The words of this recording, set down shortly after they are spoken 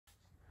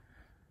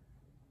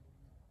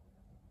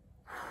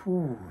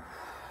Whew.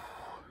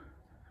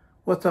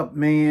 What's up,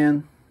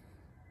 man?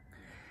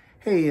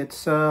 Hey,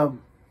 it's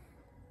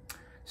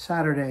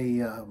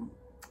Saturday,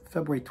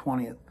 February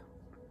 20th,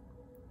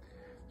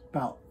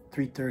 about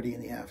 3:30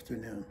 in the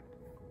afternoon,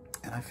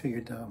 and I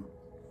figured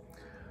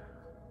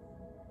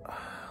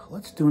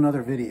let's do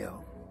another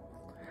video.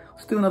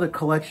 Let's do another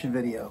collection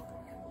video.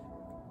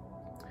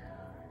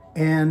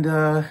 And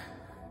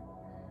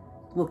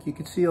look, you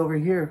can see over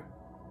here,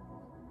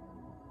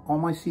 all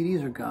my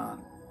CDs are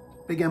gone.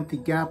 Big empty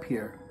gap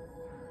here.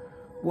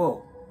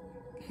 Whoa,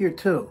 here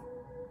too.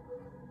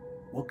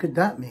 What could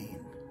that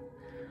mean?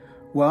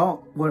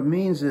 Well, what it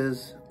means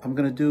is I'm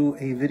going to do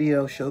a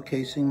video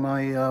showcasing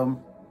my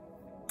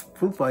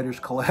Foo Fighters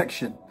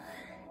collection.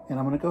 And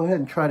I'm going to go ahead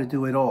and try to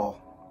do it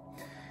all.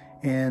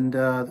 And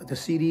the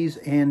CDs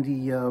and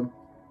the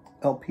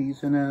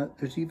LPs, and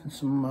there's even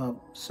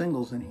some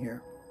singles in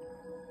here.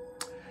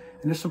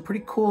 And there's some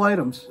pretty cool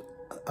items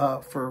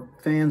for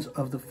fans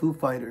of the Foo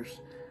Fighters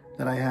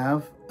that I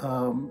have.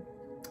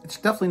 It's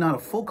definitely not a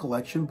full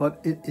collection,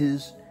 but it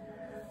is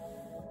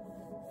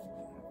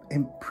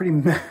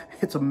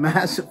it's a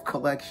massive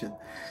collection.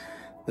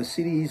 The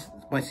CDs,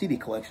 my CD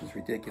collection is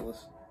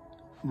ridiculous.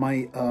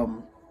 My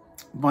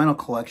vinyl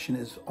collection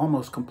is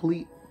almost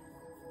complete,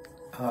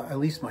 at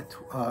least my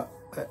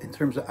in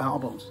terms of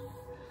albums.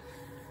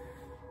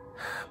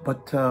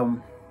 But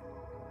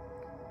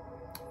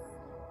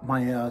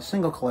my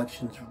single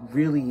collection is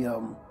really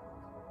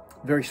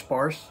very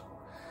sparse.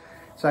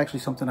 It's actually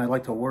something I'd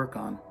like to work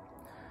on.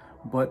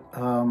 But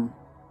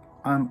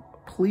I'm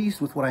pleased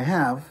with what I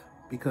have,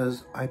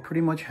 because I pretty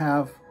much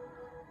have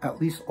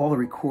at least all the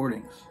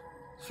recordings,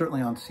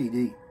 certainly on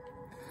CD.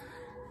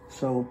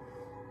 So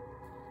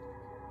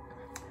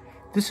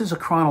this is a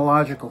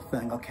chronological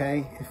thing,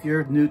 okay? If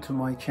you're new to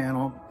my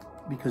channel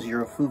because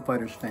you're a Foo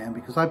Fighters fan,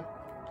 because I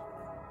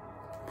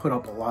put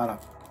up a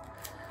lot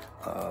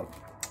of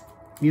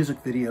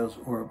music videos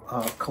or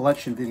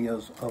collection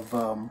videos of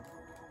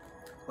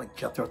like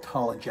Jethro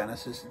Tull and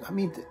Genesis. I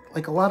mean,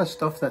 like a lot of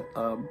stuff that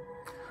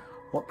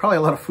well, probably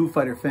a lot of Foo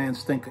Fighter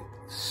fans think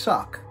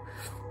suck.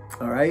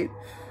 All right,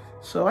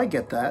 so I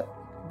get that,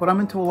 but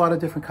I'm into a lot of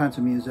different kinds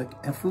of music,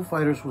 and Foo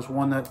Fighters was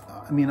one that,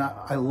 I mean,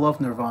 I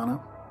love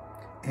Nirvana,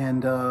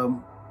 and I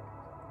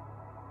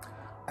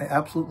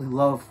absolutely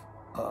love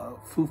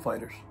Foo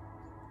Fighters.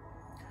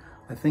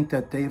 I think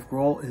that Dave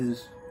Grohl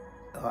is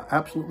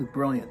absolutely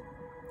brilliant,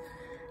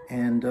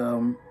 and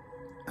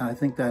I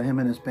think that him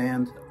and his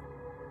band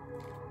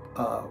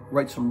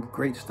write some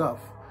great stuff.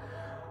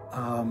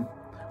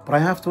 But I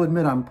have to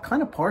admit, I'm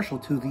kind of partial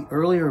to the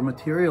earlier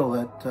material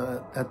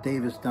that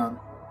Dave has done.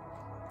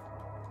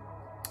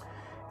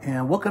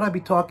 And what could I be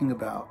talking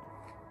about?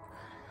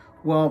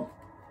 Well,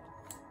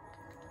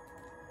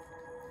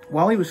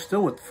 while he was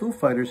still with Foo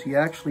Fighters, he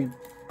actually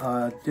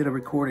did a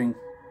recording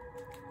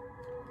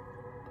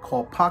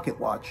called Pocket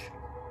Watch.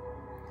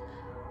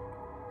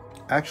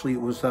 Actually,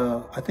 it was,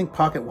 I think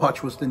Pocket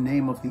Watch was the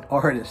name of the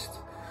artist,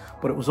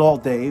 but it was all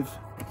Dave.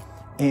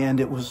 And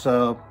it was,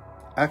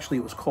 actually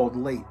it was called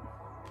Late.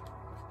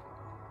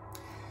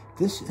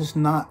 This is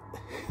not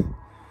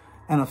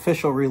an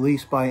official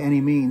release by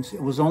any means.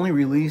 It was only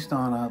released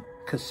on a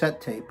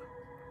cassette tape.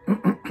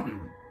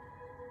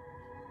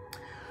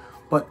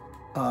 But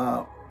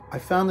I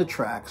found the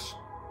tracks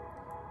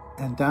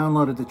and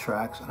downloaded the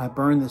tracks, and I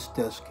burned this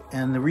disc.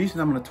 And the reason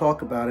I'm going to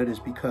talk about it is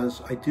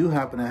because I do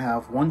happen to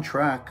have one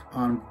track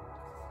on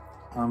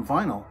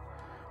vinyl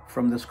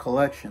from this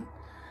collection.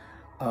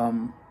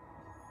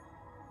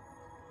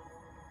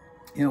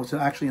 You know, it's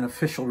actually an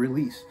official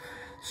release.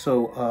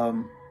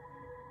 So,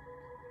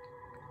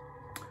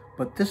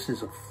 but this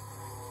is a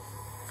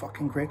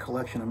fucking great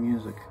collection of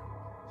music.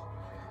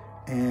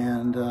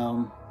 And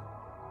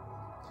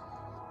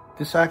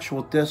this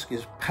actual disc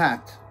is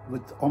packed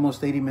with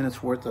almost 80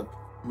 minutes worth of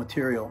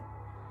material.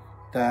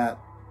 That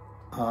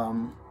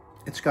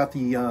it's got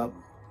the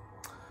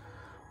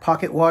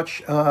Pocket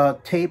Watch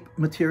tape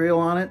material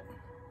on it,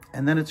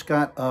 and then it's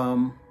got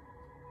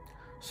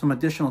some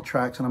additional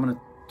tracks, and I'm going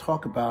to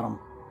talk about them.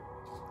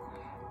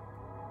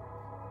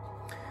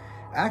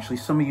 Actually,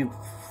 some of you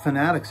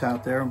fanatics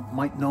out there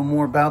might know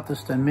more about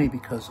this than me,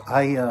 because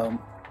I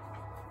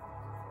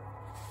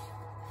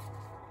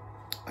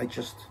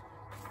just,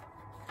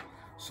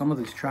 some of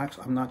these tracks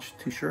I'm not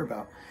too sure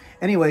about.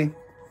 Anyway,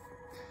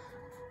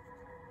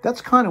 that's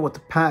kind of what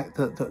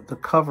the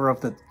cover of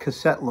the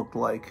cassette looked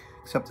like,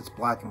 except it's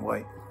black and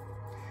white.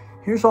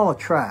 Here's all the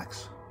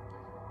tracks.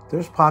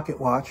 There's Pocket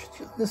Watch.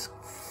 This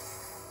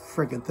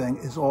friggin' thing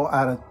is all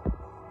out of,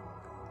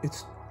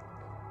 it's,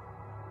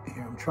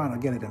 here, I'm trying to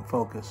get it in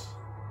focus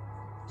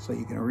so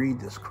you can read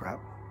this crap.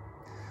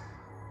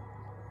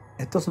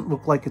 It doesn't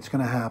look like it's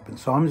going to happen,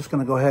 so I'm just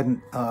going to go ahead and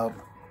I'm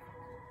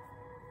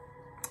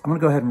going to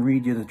go ahead and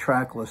read you the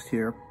track list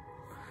here.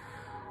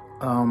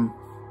 I'm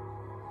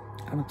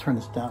going to turn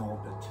this down a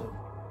little bit too.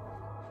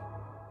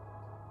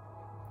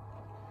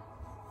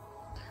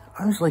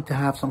 I always like to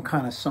have some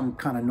kind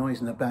of noise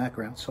in the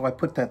background, so I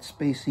put that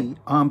spacey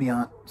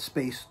ambient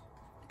space,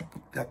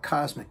 that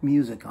cosmic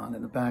music on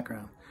in the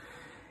background.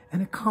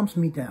 and it calms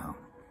me down.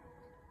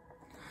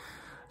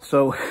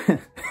 So,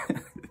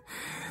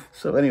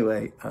 so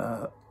anyway,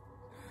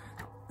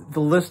 the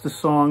list of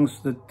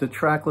songs, the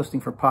track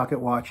listing for Pocket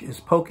Watch is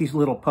Pokey's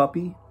Little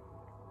Puppy,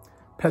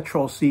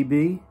 Petrol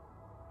CB,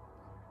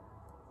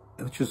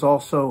 which is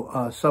also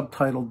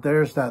subtitled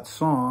There's That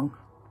Song,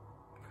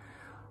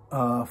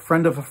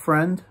 Friend of a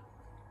Friend,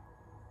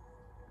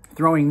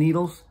 Throwing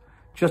Needles,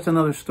 Just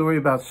Another Story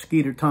About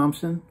Skeeter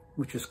Thompson,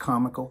 which is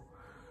comical,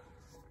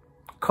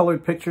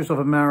 Colored Pictures of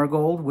a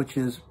Marigold, which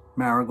is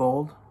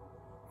Marigold,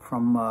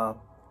 from,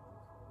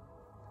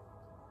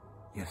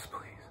 yes,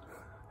 please.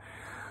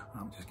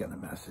 I'm just getting a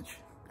message.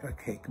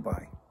 Okay,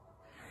 goodbye.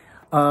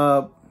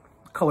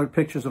 Colored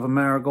Pictures of a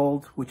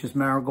Marigold, which is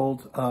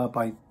Marigold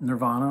by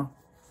Nirvana,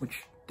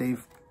 which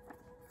Dave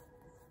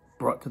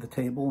brought to the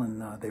table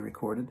and they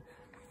recorded.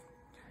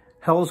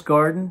 Hell's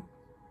Garden,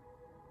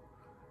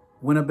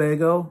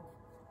 Winnebago,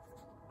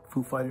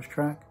 Foo Fighters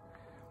track.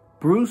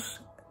 Bruce,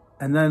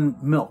 and then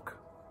Milk.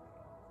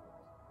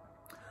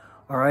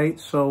 All right,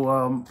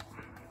 so,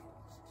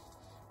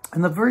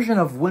 and the version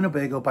of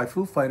Winnebago by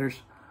Foo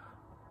Fighters,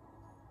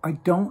 I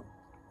don't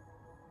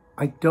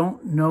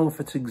know if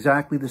it's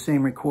exactly the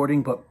same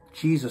recording, but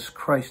Jesus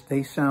Christ,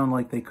 they sound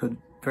like they could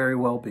very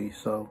well be.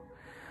 So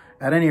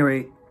at any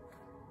rate,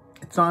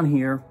 it's on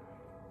here.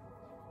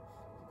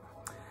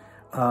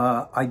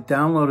 I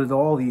downloaded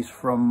all these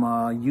from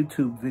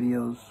YouTube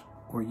videos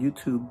or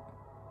YouTube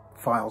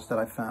files that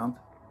I found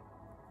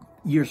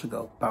years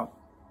ago, about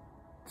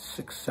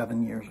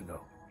 6-7 years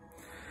ago.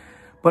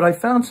 But I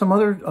found some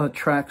other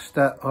tracks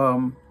that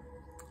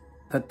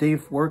that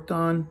Dave worked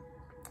on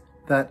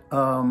that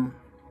I'm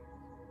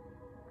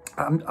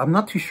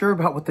not too sure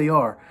about what they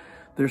are.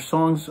 There's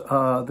songs,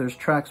 there's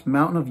tracks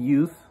Mountain of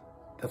Youth,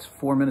 that's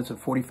 4 minutes and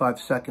 45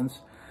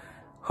 seconds.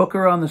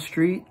 Hooker on the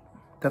Street,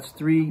 that's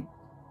 3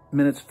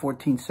 minutes,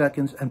 14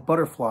 seconds. And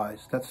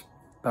Butterflies, that's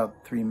about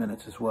 3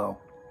 minutes as well.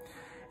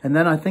 And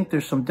then I think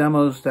there's some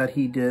demos that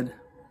he did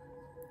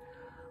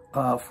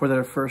for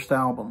their first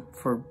album.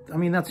 I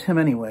mean, that's him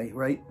anyway,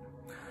 right?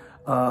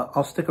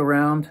 I'll Stick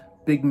Around,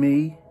 Big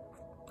Me,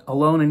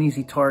 Alone and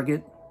Easy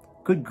Target,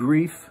 Good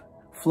Grief,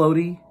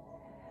 Floaty,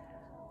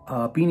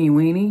 Beanie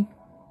Weenie,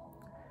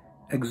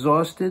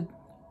 Exhausted,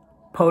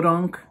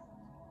 Podunk,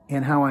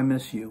 and How I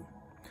Miss You.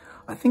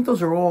 I think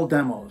those are all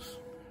demos.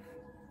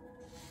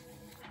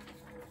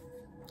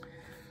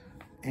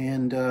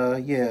 And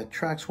yeah,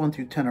 tracks 1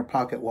 through 10 are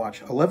Pocket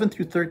Watch. 11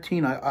 through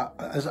 13,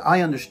 as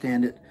I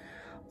understand it,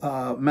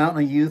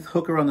 Mountain of Youth,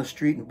 Hooker on the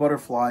Street, and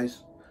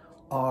Butterflies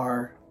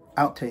are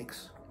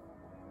outtakes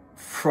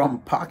from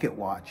Pocket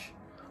Watch.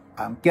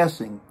 I'm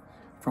guessing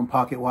from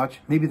Pocket Watch.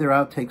 Maybe they're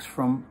outtakes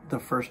from the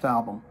first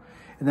album.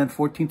 And then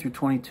 14 through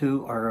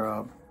 22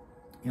 are,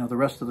 you know, the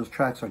rest of those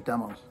tracks are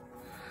demos.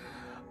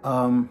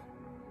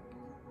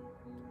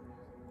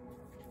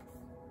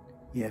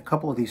 Yeah, a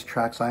couple of these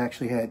tracks, I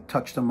actually had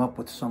touched them up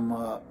with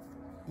some,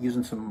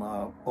 using some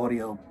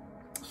audio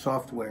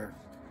software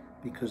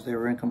because they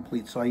were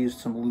incomplete. So I used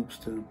some loops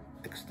to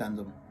extend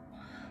them.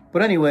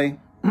 But anyway,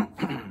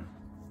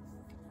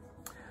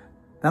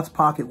 that's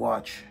Pocket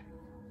Watch.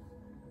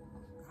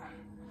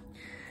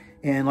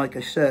 And like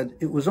I said,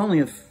 it was only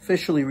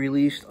officially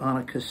released on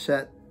a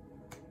cassette.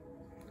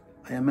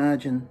 I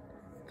imagine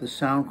the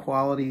sound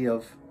quality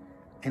of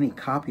any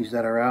copies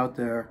that are out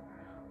there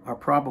are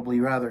probably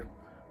rather,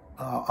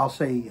 I'll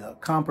say,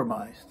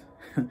 compromised.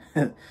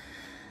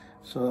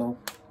 So,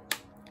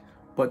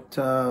 but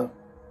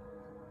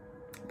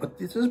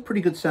this is a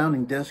pretty good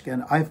sounding disc,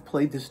 and I've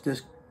played this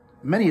disc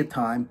many a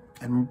time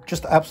and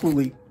just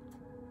absolutely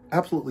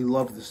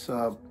love this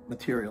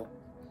material.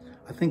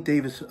 I think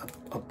Dave is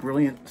a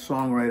brilliant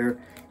songwriter.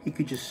 He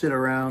could just sit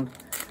around,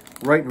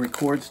 write and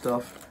record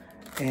stuff,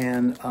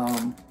 and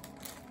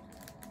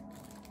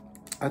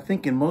I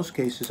think in most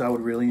cases I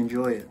would really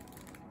enjoy it.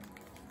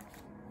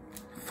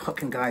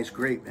 Fucking guy's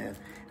great, man.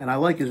 And I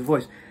like his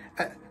voice.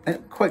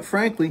 And quite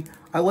frankly,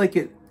 I like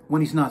it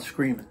when he's not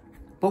screaming.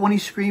 But when he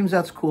screams,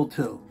 that's cool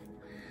too.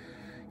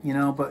 You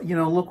know, but you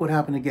know, look what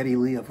happened to Geddy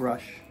Lee of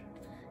Rush.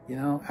 You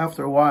know,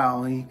 after a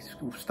while, he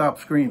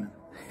stopped screaming.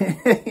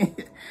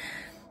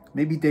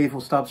 Maybe Dave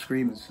will stop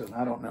screaming soon.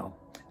 I don't know.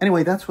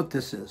 Anyway, that's what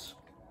this is.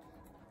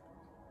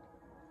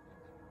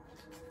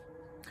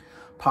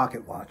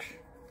 Pocket Watch.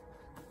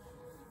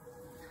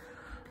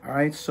 All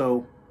right,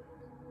 so,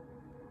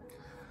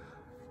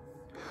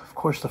 of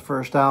course, the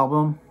first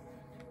album.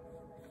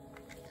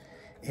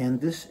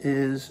 And this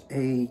is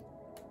a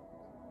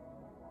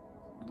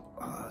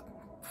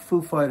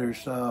Foo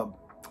Fighters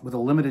with a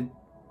limited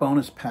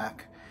bonus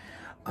pack.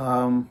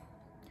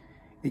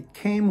 It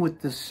came with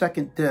the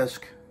second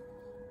disc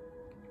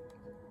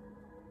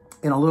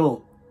in a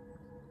little,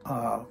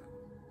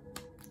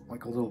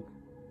 like a little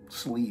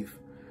sleeve.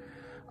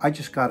 I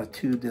just got a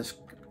 2-disc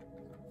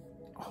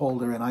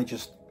holder and I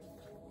just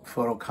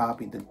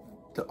photocopied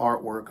the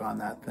artwork on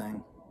that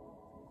thing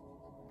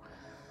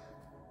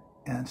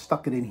and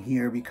stuck it in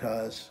here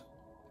because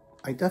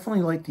I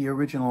definitely like the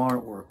original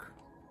artwork.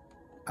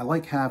 I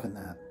like having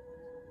that.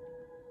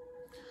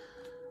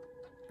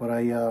 but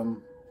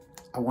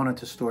I wanted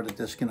to store the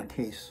disc in a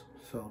case,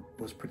 so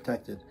it was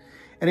protected.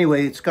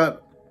 Anyway, it's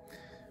got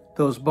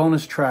those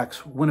bonus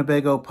tracks,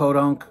 Winnebago,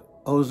 Podunk,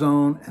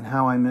 Ozone, and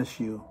How I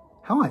Miss You.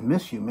 How I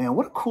Miss You, man.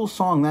 What a cool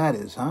song that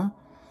is, huh?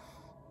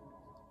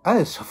 That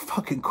is a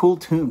fucking cool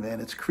tune,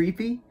 man. It's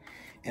creepy,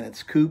 and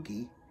it's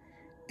kooky,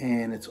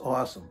 and it's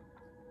awesome.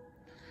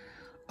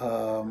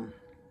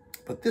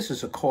 But This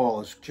Is a Call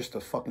is just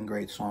a fucking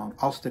great song.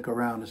 I'll Stick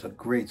Around is a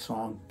great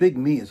song. Big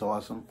Me is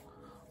awesome.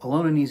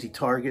 Alone and Easy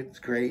Target is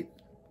great.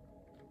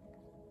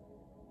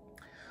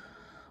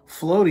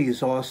 Floaty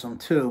is awesome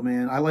too,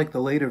 man. I like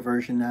the later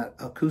version, that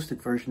acoustic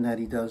version that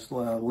he does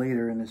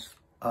later in his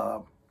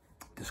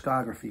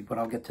discography, but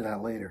I'll get to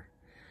that later.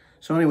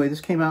 So anyway,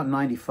 this came out in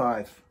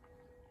 '95.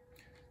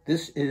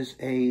 This is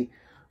a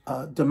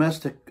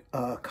domestic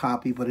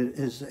copy, but it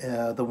is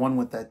the one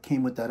with that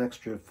came with that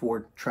extra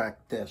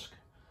 4-track disc.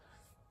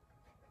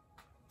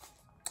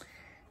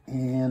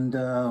 And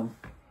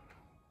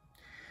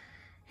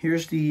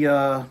here's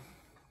the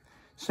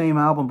same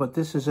album, but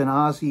this is an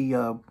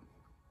Aussie,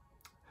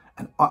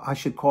 I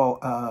should call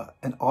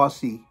an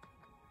Aussie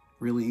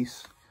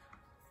release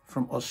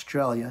from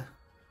Australia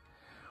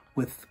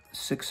with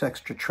 6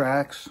 extra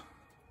tracks.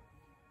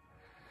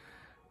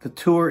 The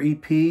tour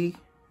EP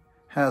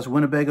has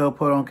Winnebago,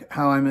 Podunk,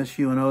 How I Miss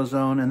You, and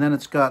Ozone, and then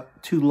it's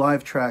got 2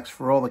 live tracks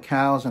for All the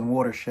Cows and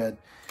Watershed.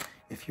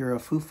 If you're a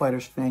Foo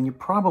Fighters fan, you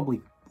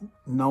probably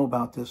know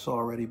about this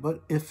already,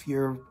 but if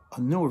you're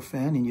a newer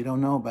fan and you don't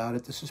know about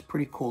it, this is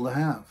pretty cool to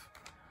have.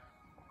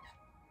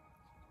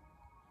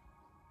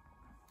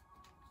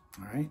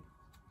 All right.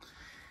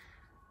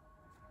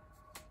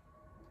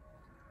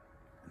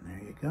 And there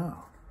you go.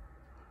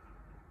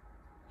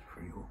 It's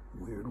pretty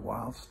weird,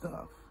 wild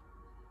stuff.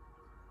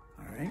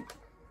 All right.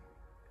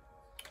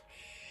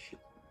 Shit.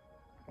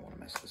 I don't want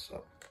to mess this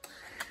up.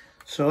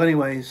 So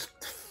anyways,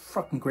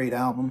 fucking great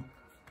album.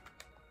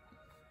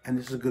 And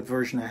this is a good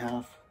version to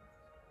have.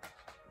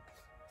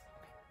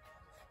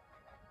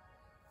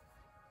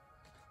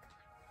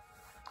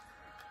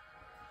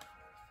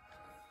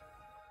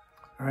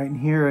 All right, and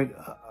here,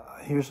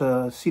 here's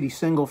a CD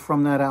single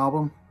from that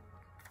album.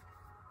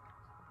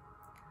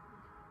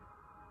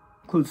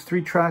 Includes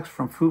 3 tracks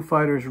from Foo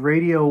Fighters'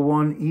 Radio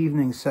 1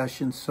 evening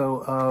session.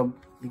 So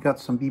you got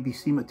some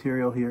BBC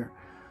material here.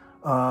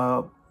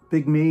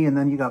 Big Me, and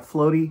then you got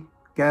Floaty,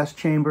 Gas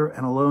Chamber,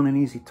 and Alone and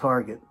Easy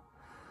Target.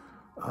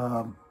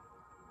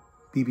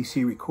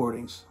 BBC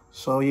recordings.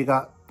 So you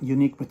got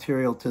unique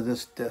material to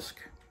this disc.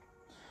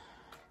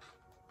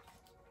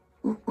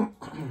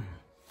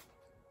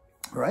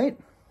 Right?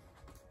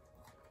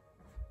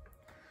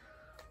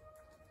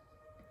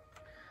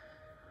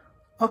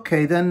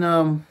 Okay, then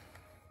their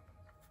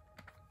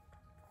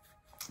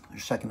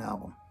second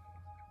album.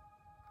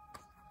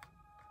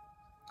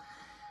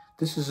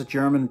 This is a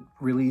German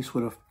release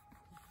with a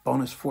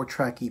bonus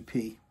 4-track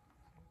EP.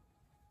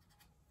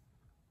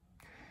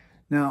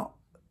 Now,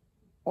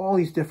 all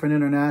these different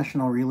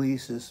international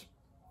releases,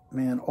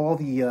 man, all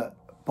the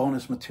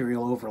bonus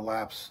material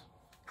overlaps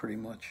pretty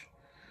much.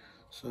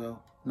 So,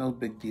 no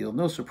big deal.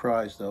 No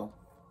surprise, though.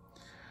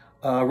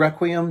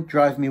 Requiem,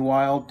 Drive Me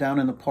Wild, Down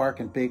in the Park,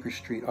 and Baker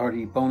Street are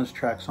the bonus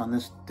tracks on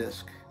this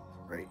disc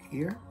right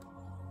here.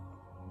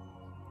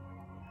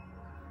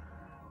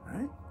 All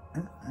right.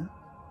 All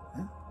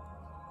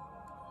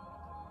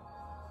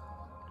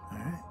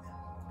right.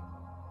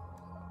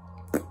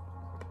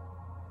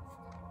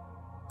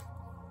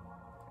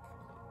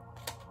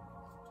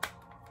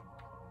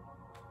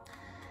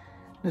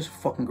 This is a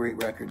fucking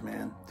great record,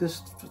 man.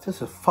 This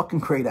is a fucking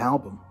great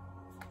album.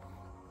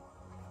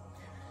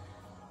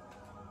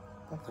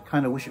 I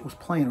kind of wish it was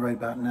playing right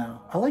about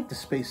now. I like the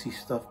spacey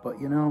stuff, but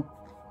you know,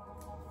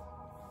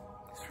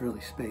 it's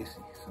really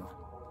spacey. So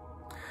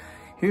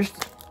here's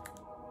the,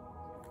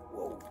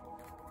 whoa,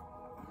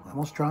 I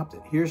almost dropped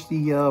it. Here's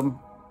the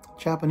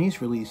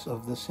Japanese release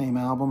of the same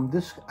album.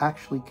 This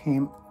actually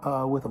came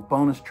with a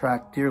bonus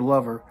track, Dear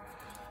Lover,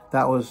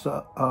 that was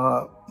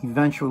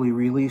eventually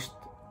released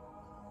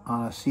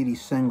on a CD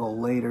single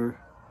later,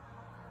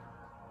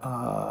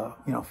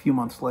 you know, a few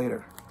months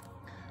later.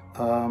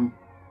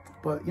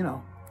 But, you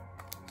know,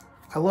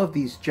 I love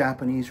these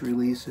Japanese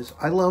releases.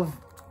 I love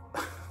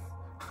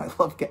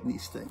getting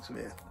these things,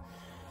 man.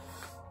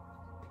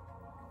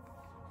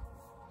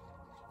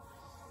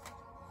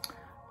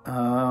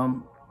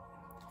 All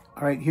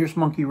right, here's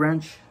Monkey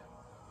Wrench.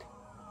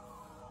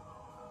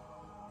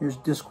 Here's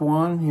disc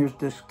 1. Here's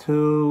disc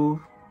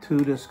 2.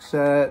 2-disc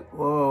set.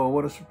 Whoa,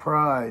 what a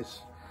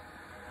surprise.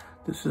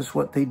 This is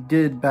what they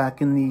did back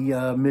in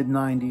the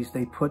mid-90s.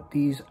 They put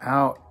these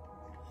out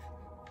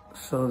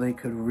so they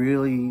could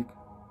really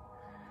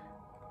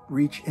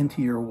reach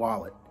into your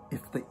wallet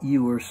if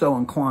you were so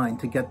inclined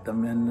to get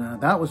them.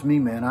 And that was me,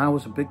 man. I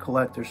was a big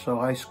collector,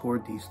 so I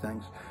scored these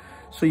things.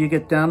 So you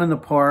get Down in the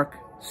Park,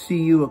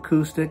 See You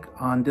acoustic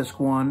on disc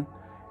 1,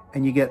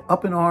 and you get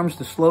Up in Arms,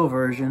 the slow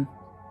version,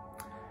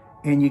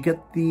 and you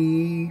get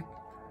the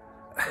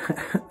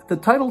the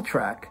title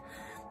track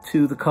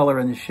to The Color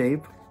and the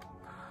Shape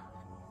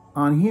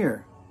on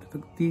here.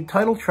 The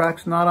title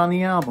track's not on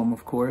the album,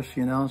 of course,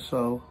 you know,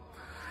 so...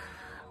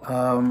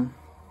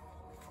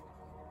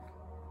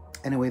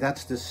 anyway,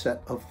 that's this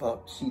set of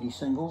CD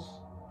singles.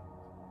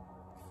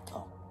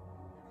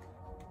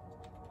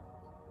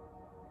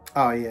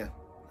 Oh, yeah.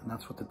 And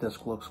that's what the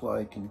disc looks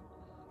like. And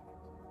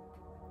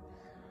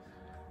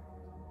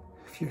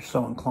if you're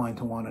so inclined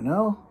to want to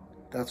know,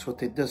 that's what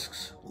the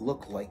discs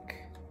look like.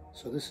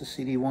 So this is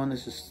CD 1,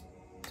 this is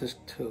disc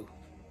 2.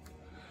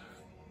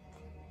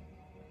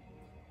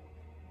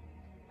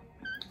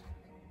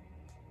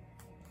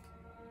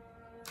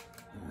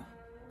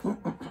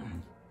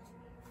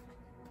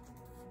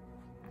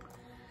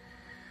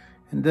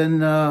 And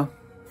then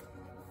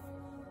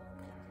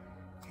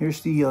here's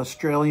the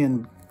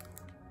Australian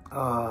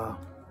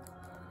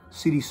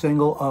CD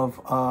single of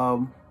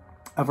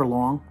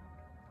Everlong.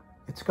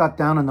 It's got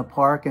Down in the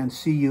Park and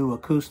See You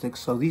acoustics,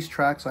 so these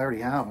tracks, I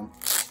already have them.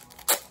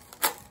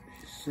 As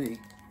you see.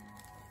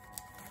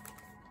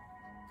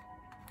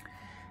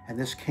 And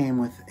this came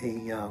with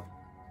a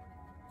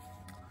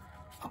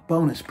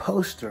bonus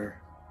poster.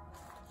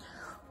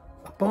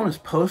 A bonus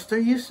poster,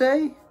 you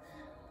say?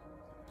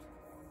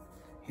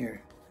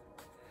 Here.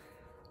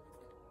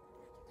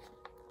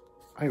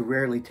 I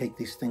rarely take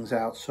these things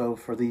out, so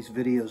for these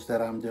videos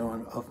that I'm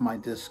doing of my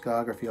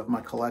discography, of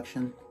my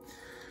collection,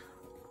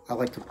 I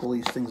like to pull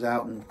these things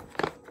out and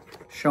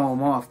show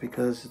them off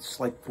because it's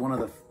like one of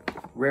the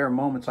rare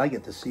moments I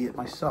get to see it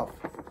myself.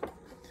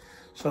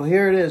 So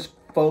here it is,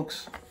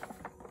 folks.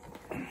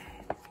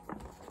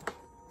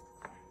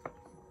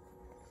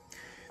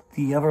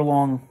 The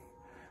Everlong,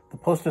 the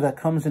poster that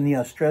comes in the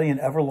Australian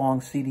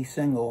Everlong CD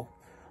single.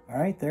 All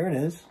right, there it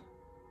is.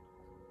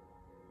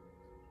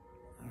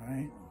 All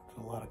right.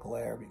 A lot of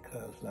glare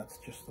because that's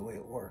just the way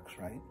it works,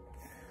 right?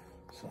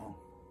 So,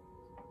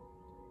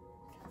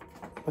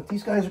 but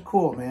these guys are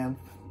cool, man.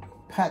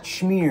 Pat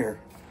Schmier,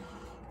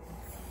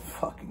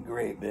 fucking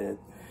great, man.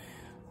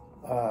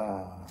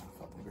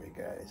 Fucking great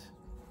guys.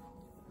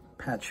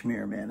 Pat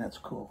Schmier, man, that's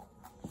cool.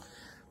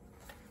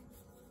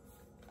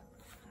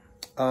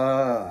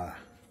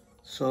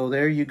 So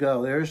there you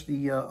go. There's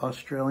the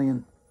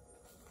Australian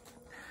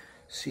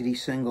CD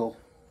single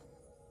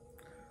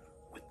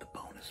with the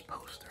bonus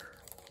poster.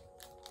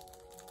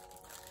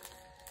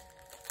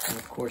 And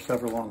of course,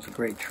 Everlong's a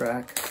great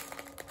track.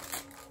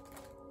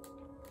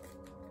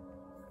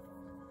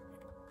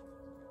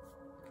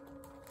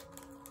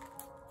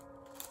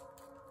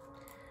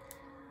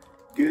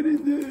 Get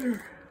in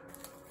there,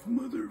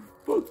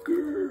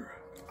 motherfucker.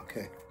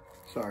 Okay,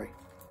 sorry.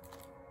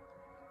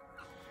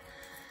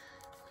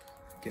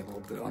 Get a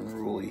little bit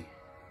unruly.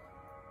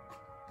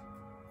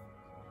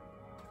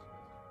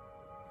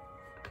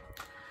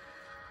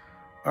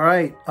 All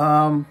right,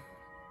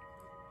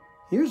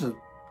 here's a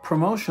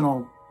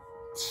promotional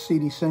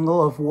CD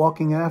single of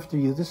Walking After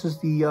You. This is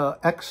the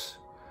X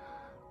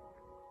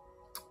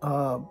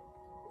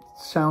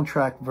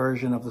soundtrack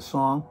version of the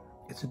song.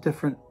 It's a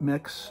different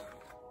mix.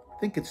 I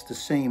think it's the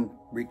same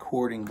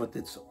recording, but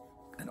it's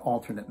an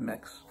alternate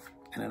mix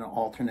and an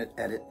alternate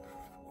edit.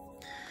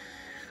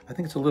 I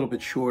think it's a little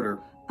bit shorter.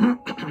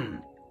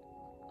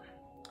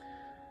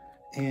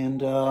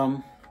 And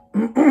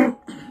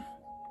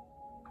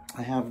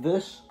I have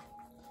this,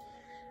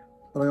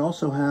 but I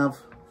also have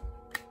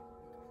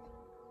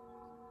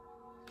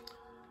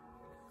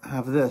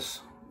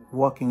this,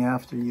 Walking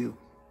After You.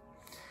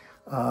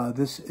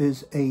 This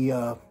is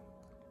a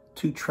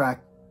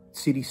 2-track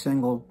CD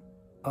single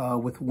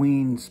with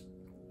Ween's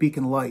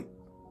Beacon Light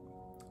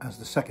as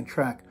the second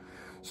track.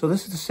 So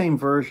this is the same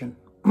version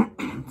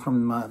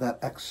from that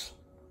X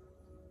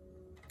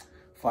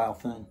file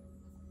thing.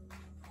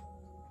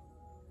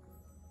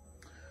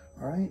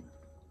 All right.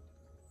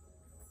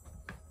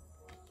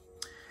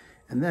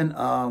 And then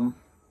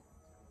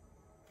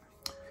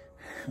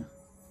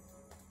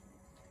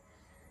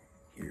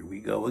here we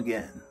go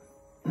again.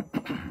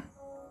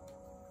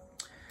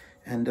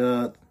 And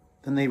then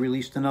they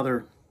released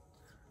another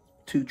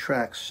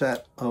 2-track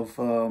set of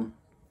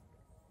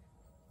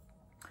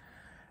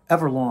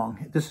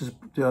Everlong. This is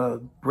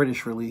the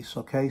British release,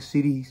 okay?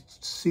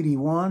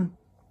 CD1,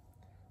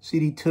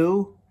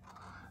 CD2,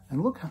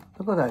 and look at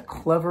that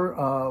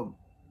clever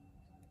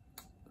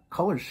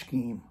color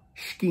scheme.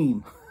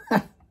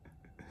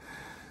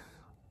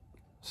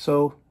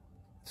 So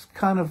it's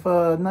kind of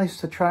a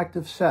nice,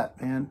 attractive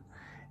set, man.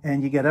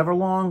 And you get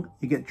Everlong,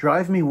 you get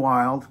Drive Me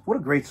Wild. What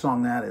a great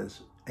song that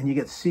is. And you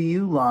get See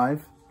You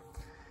live.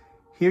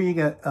 Here you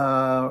get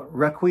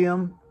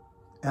Requiem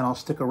and I'll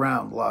Stick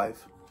Around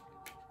live.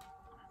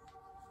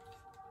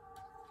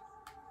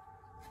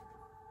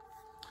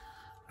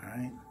 All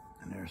right,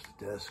 and there's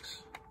the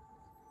discs.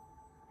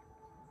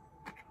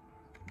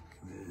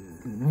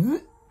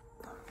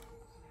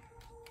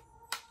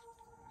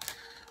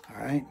 All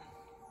right.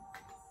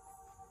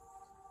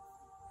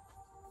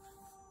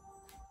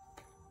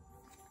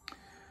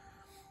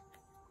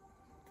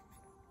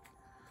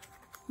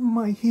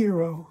 My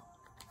hero.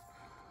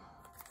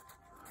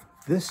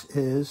 This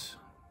is,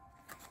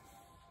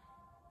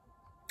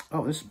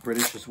 oh, this is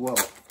British as well.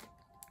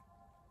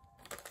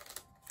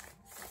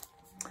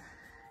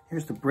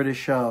 Here's the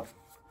British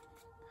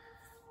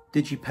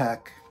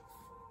Digipack.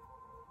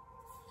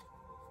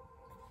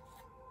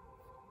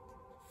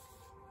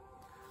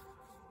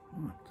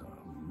 What the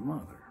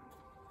mother?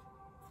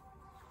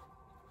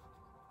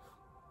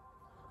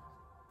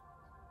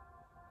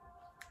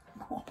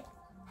 Oh.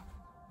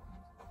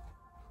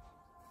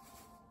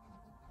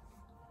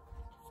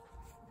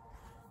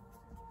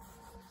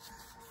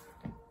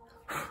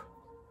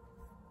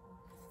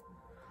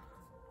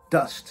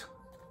 Dust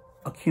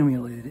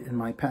accumulated in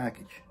my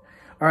package.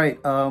 All right,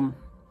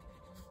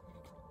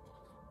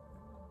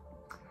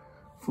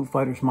 Foo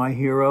Fighters, My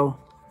Hero.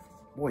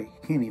 Boy, you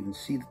can't even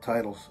see the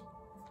titles.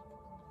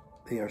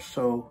 They are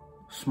so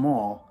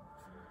small.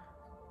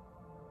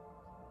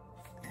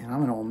 And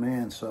I'm an old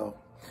man, so.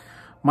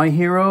 My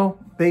Hero,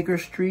 Baker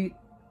Street,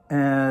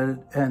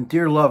 and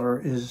Dear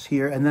Lover is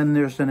here. And then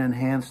there's an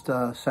enhanced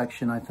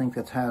section, I think,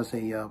 that has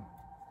the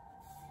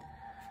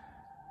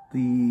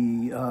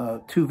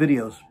two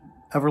videos,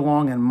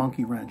 Everlong and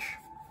Monkey Wrench.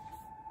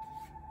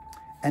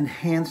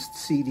 Enhanced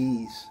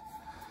CDs.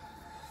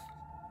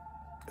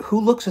 Who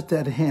looks at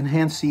that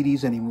enhanced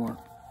CDs anymore?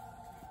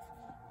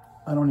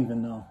 I don't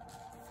even know.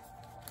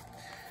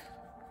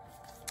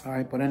 All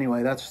right, but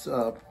anyway, that's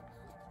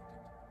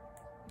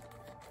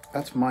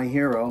My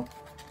Hero.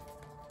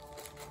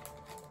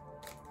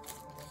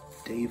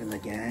 Dave and the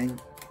Gang.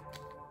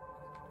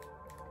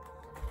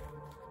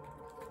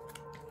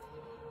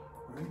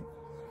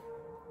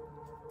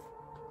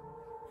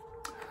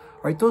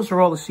 All right, those are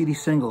all the CD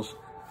singles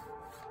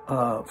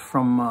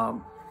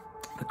from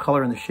The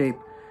Color and the Shape.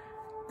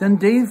 Then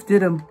Dave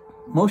did a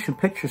motion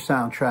picture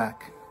soundtrack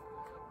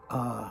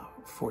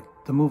for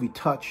the movie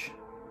Touch.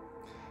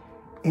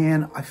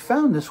 And I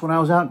found this when I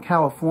was out in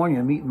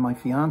California meeting my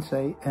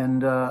fiance,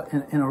 and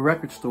in a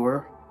record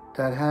store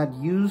that had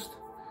used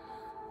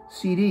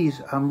CDs.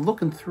 I'm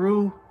looking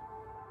through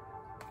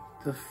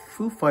the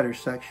Foo Fighters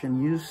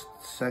section, used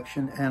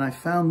section, and I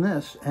found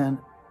this and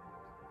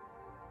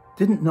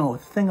didn't know a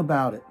thing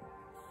about it.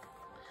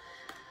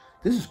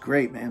 This is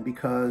great, man,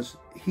 because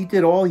he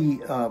did all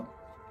the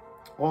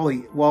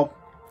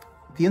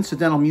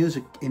incidental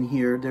music in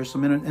here. There's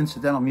some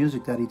incidental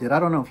music that he did. I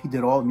don't know if he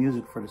did all the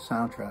music for the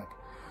soundtrack,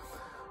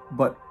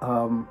 but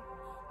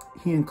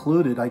he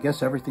included, I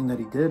guess, everything that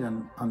he did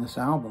on this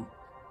album.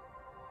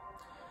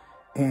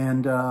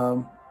 And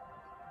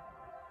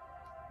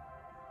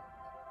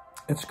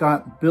it's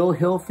got Bill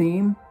Hill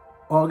theme,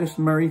 August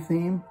Murray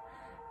theme.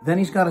 Then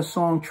he's got a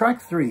song,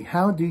 track 3,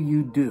 How Do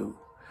You Do,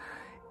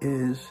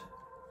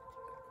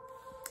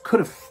 could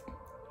have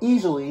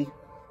easily,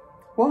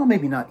 well,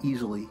 maybe not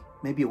easily,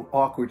 maybe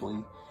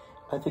awkwardly,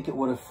 I think it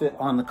would have fit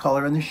on The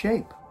Color and the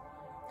Shape.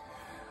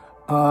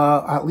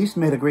 At least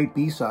made a great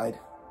B-side,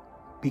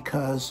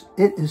 because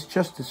it is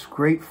just this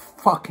great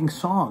fucking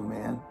song,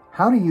 man.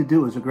 How Do You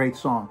Do is a great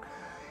song.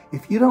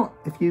 If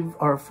you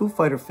are a Foo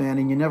Fighter fan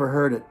and you never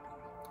heard it,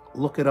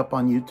 look it up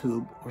on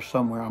YouTube or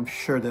somewhere. I'm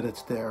sure that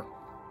it's there.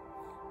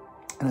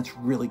 And it's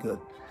really good.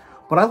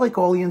 But I like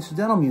all the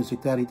incidental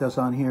music that he does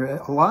on here.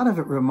 A lot of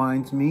it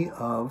reminds me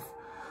of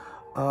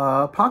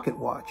Pocket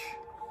Watch.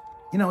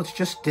 You know, it's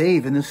just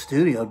Dave in the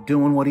studio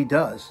doing what he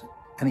does.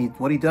 And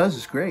what he does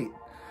is great.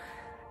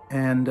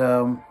 And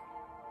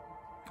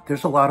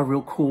there's a lot of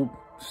real cool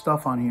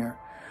stuff on here.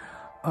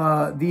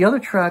 The other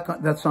track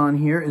that's on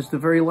here is the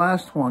very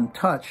last one,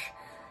 Touch.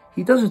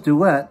 He does a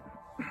duet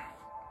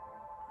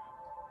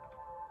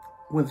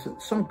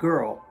with some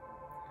girl,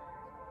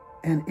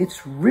 and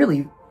it's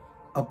really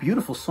a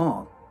beautiful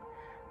song.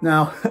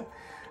 Now,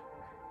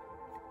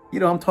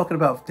 you know, I'm talking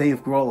about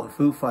Dave Grohl and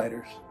Foo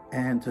Fighters,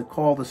 and to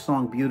call the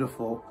song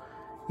beautiful,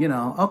 you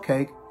know,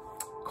 okay,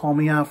 call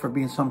me out for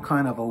being some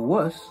kind of a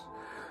wuss,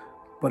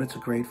 but it's a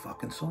great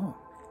fucking song.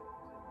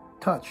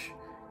 Touch.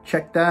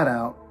 Check that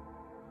out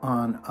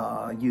on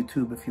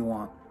YouTube if you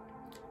want.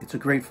 It's a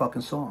great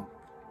fucking song.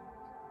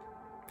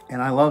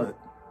 And I love it.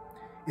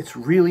 It's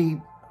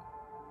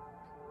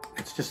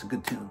just a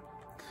good tune.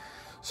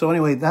 So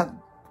anyway,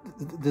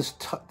 this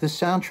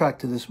soundtrack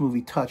to this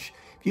movie, Touch,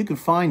 if you can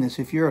find this,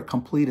 if you're a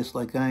completist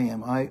like I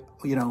am,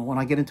 you know, when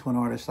I get into an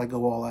artist, I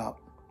go all out.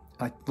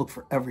 I look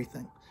for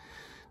everything.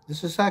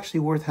 This is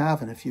actually worth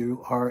having if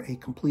you are a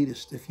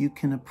completist, if you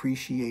can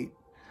appreciate,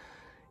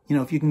 you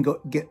know, if you can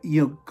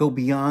go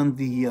beyond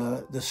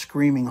the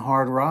screaming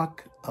hard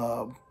rock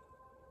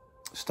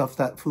stuff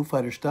that Foo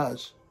Fighters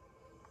does,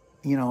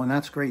 you know, and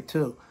that's great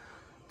too.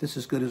 This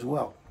is good as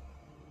well.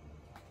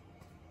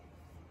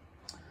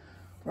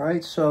 All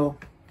right, so,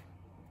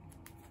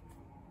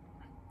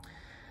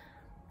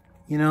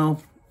 you know,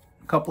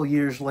 a couple of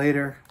years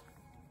later,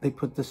 they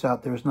put this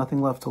out. There's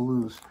Nothing Left to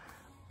Lose.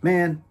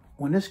 Man,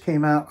 when this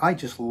came out, I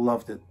just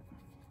loved it,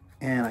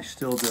 and I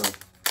still do.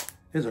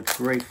 It's a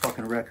great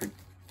fucking record.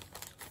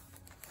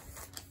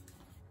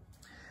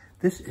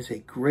 This is a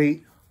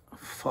great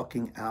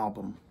fucking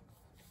album.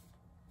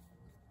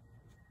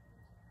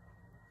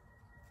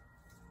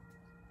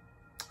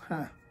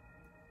 Huh.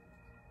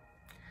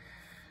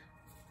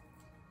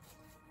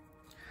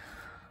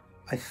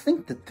 I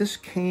think that this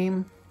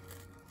came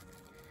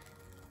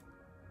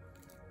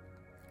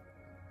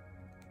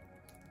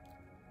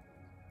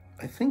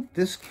I think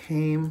this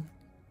came...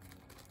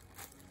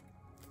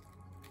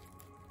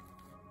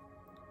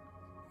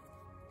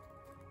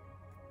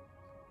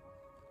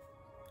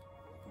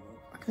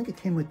 I think it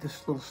came with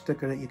this little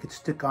sticker that you could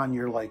stick on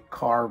your like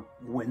car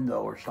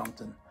window or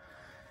something.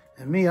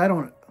 And me, I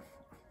don't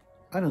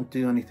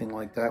do anything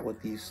like that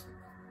with these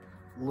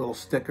little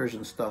stickers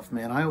and stuff,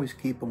 man. I always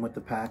keep them with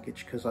the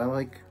package because I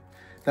like,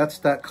 that's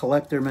that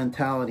collector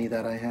mentality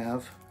that I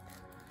have.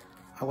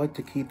 I like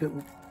to keep it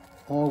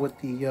all with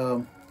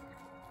the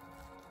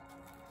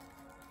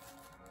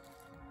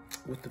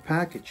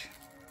package.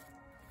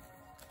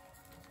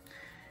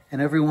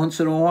 And every once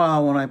in a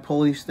while when I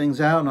pull these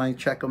things out and I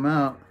check them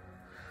out,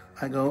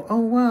 I go, oh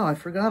wow, I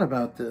forgot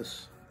about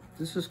this.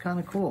 This is kind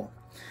of cool.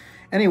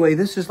 Anyway,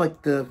 this is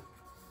like the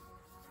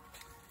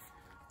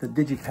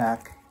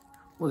digipack.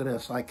 Look at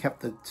this. I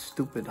kept the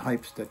stupid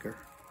hype sticker.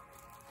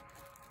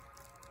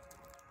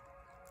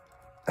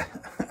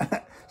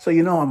 So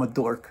you know I'm a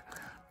dork.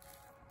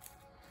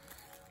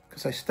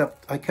 Because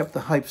I kept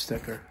the hype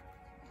sticker.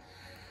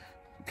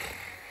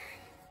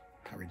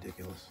 How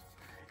ridiculous.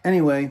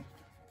 Anyway,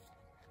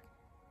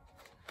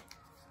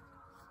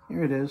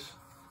 here it is.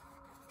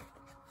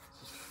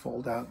 This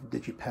fold out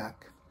digipack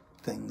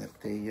thing that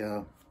they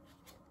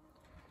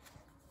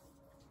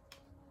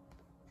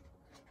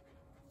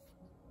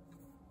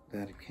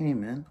that it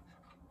came in.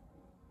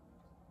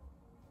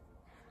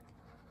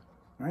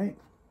 Right?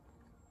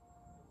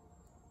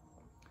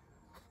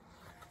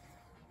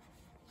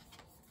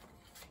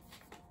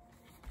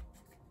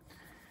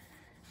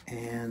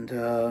 And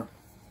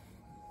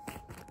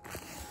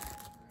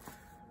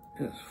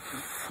it's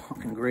a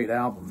fucking great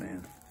album,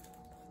 man.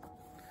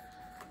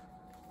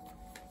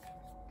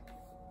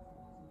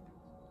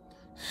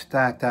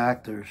 Stacked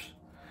Actors,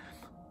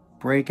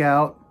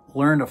 Breakout,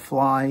 Learn to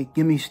Fly,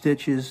 Gimme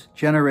Stitches,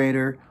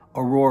 Generator,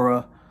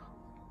 Aurora,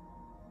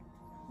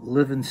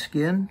 Living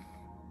Skin,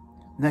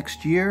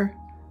 Next Year,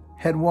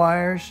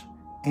 Headwires,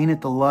 Ain't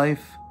It the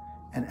Life,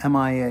 and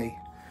MIA.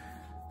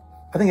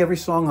 I think every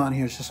song on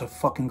here is just a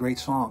fucking great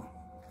song.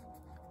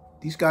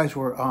 These guys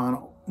were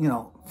on, you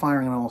know,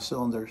 firing on all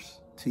cylinders,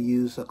 to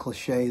use a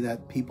cliche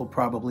that people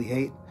probably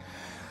hate,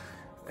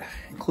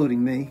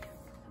 including me.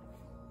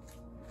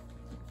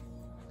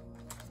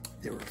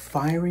 They were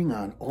firing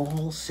on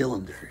all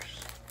cylinders.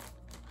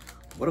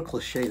 What a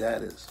cliche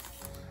that is.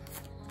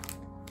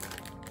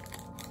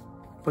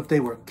 But they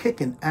were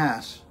kicking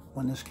ass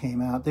when this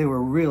came out. They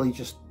were really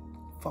just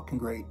fucking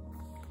great.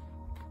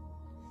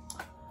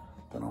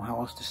 Don't know how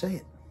else to say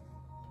it.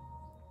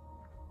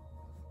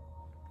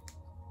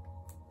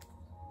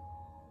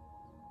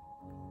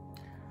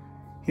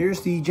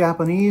 Here's the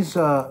Japanese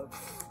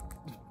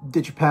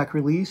digipack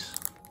release.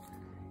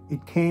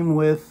 It came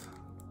with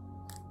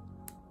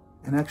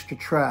an extra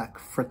track,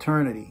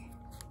 Fraternity.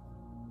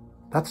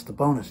 That's the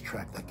bonus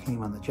track that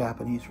came on the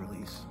Japanese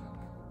release.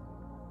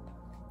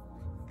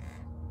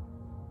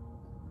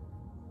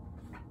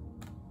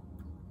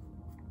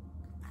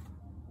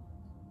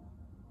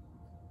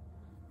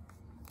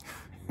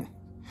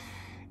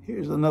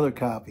 Here's another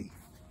copy.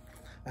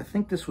 I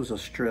think this was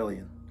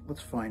Australian.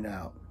 Let's find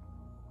out.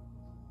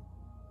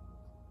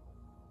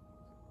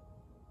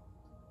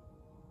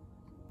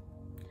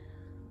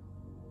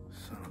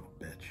 Son of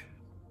a bitch.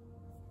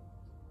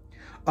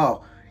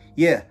 Oh,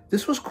 yeah.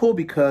 This was cool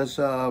because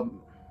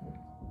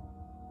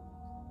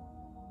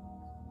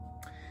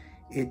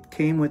it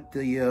came with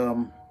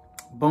the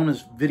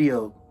bonus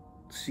video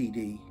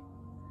CD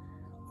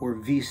or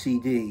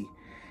VCD.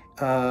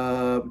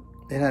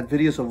 It had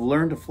videos of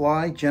Learn to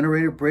Fly,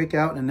 Generator,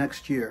 Breakout, and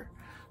Next Year.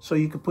 So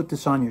you could put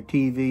this on your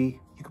TV.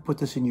 You could put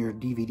this in your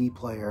DVD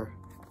player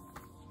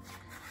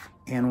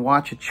and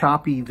watch a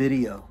choppy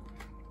video,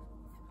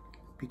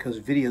 because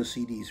video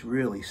CDs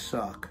really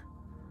suck.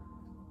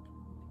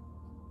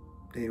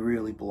 They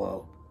really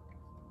blow.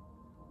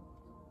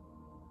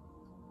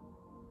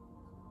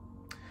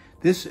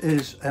 This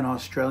is an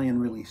Australian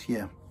release,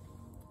 yeah.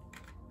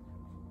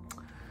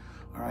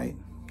 All right.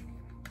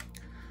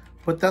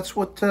 But that's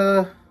what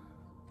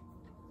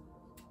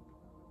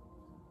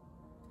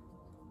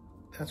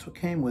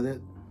came with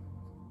it.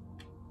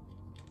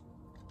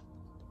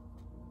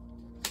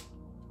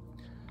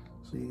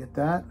 So you get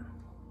that,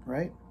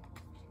 right?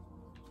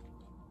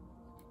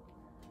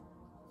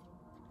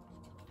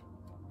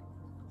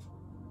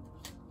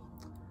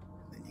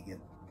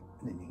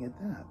 Then you get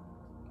that.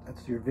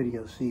 That's your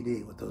video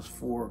CD with those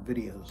 4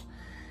 videos.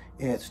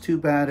 Yeah, it's too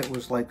bad it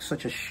was like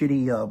such a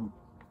shitty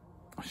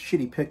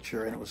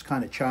picture, and it was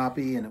kind of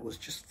choppy, and it was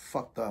just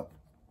fucked up.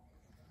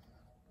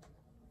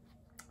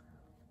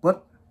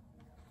 But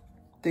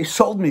they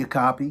sold me a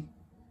copy.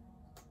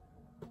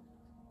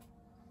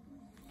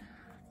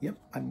 Yep,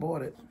 I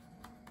bought it.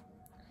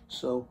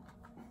 So,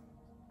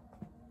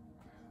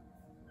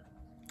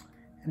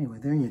 anyway,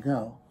 there you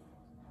go.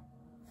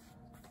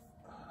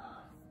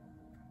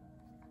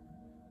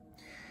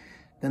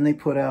 Then they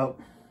put out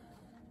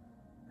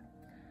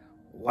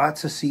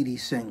lots of CD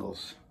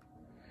singles.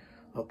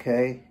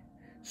 Okay,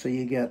 so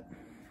you get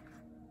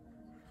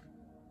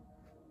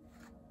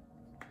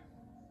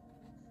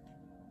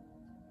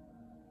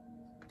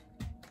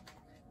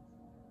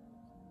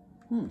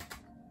You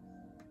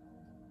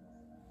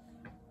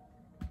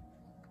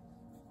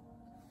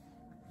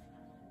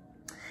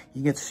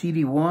get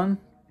CD1.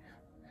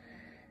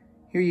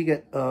 Here you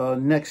get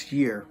Next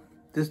Year.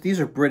 These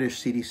are British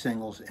CD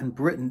singles. In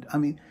Britain, I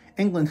mean,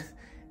 England,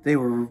 they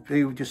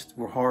just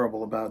were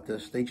horrible about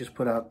this. They just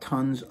put out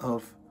tons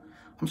of,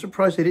 I'm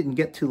surprised they didn't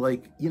get to,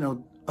 like, you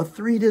know, a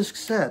 3-disc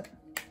set.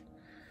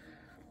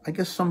 I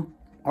guess some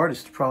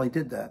artists probably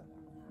did that.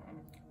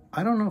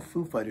 I don't know if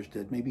Foo Fighters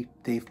did. Maybe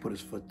Dave put his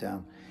foot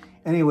down.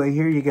 Anyway,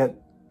 here you get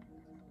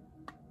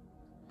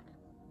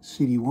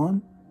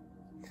CD1,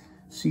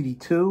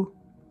 CD2.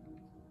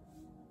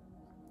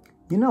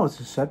 You know it's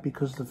a set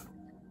because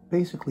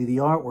basically the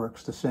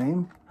artwork's the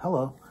same.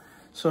 Hello.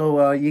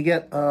 So you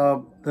get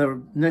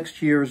the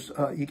next year's,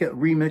 you get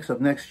remix of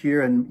Next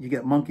Year, and you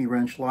get Monkey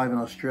Wrench Live in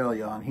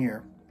Australia on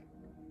here.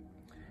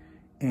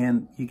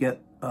 And you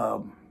get,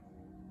 oh,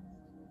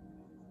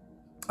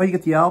 you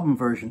get the album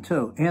version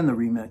too, and the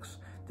remix.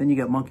 Then you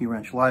get Monkey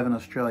Wrench Live in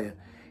Australia.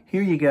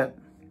 Here you get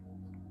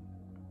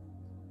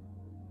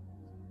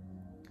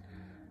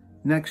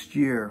Next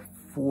Year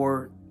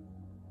for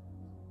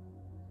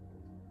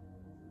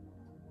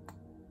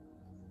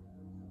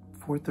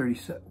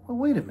 437. Well,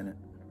 wait a minute.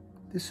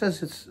 This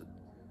says it's...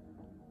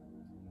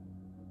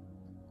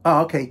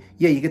 Oh, okay.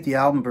 Yeah, you get the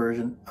album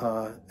version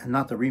and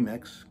not the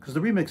remix, because the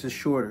remix is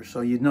shorter,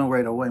 so you know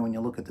right away when you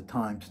look at the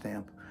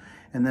timestamp.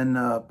 And then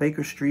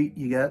Baker Street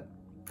you get,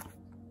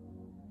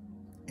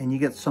 and you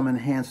get some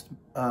enhanced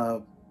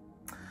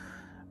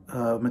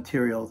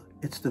material.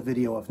 It's the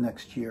video of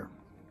Next Year.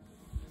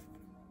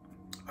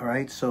 All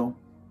right, so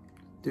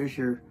there's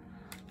your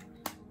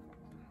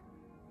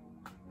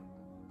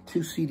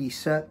 2 CD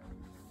set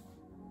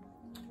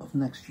of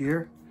Next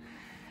Year.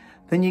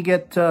 Then you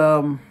get,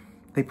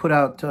 they put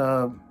out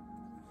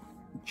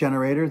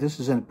Generator. This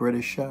is a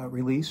British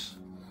release.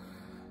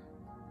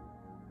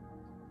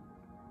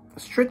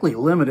 Strictly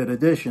limited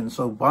edition,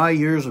 so buy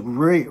yours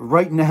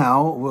right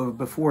now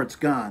before it's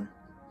gone.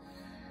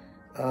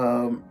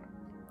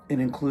 It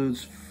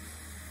includes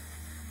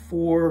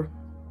 4...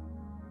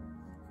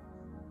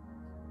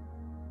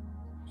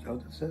 Is that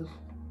what it says?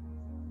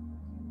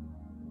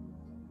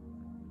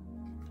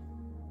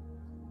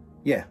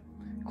 Yeah,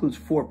 includes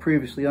 4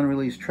 previously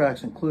unreleased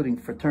tracks, including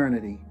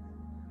Fraternity.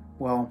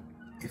 Well,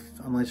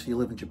 unless you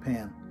live in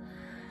Japan.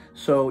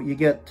 So you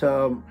get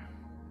Ain't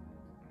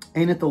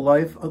It the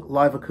Life,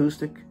 live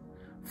acoustic,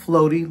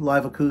 Floaty,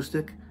 live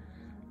acoustic.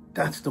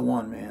 That's the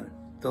one, man.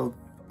 The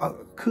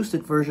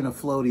acoustic version of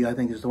Floaty, I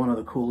think, is one of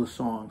the coolest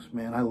songs,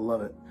 man. I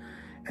love it.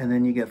 And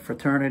then you get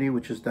Fraternity,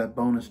 which is that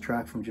bonus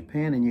track from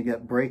Japan, and you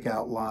get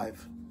Breakout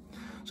live.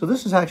 So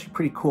this is actually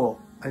pretty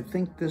cool. I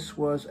think this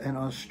was an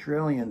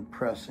Australian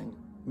pressing.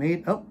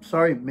 Made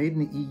in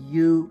the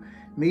EU,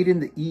 made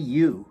in the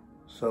EU.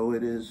 So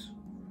it is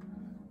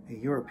a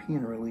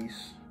European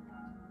release.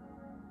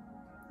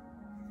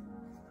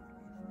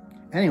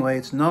 Anyway,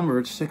 it's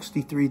numbered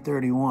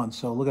 6331,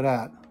 so look at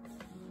that.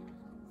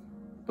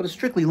 But it's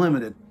strictly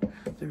limited.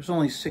 There's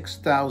only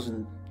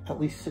 6,000, at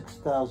least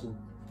 6,000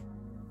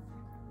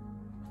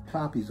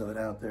 copies of it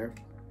out there.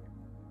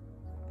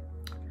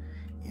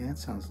 Yeah, it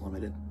sounds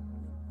limited.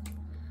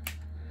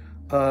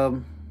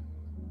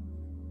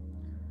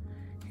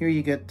 Here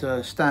you get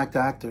Stacked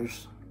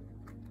Actors.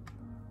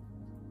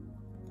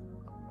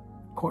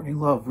 Courtney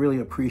Love really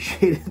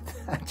appreciated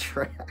that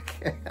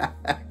track.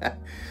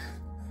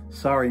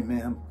 Sorry,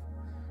 ma'am.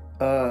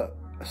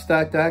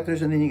 Stacked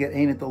Actors, and then you get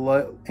Ain't It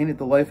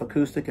the Life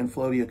acoustic and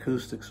Floaty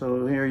acoustic.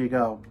 So here you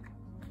go.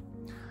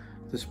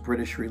 This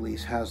British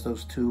release has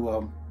those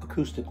 2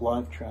 acoustic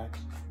live tracks.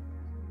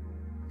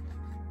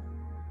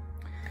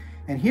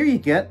 And here you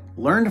get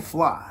Learn to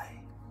Fly.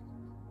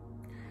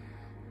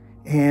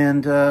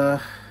 And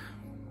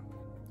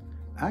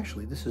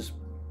actually, this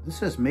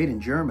says made in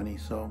Germany,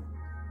 so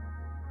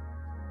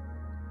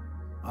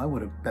I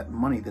would have bet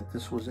money that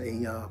this was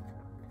a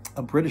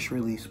British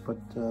release, but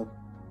it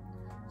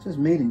says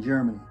made in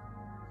Germany.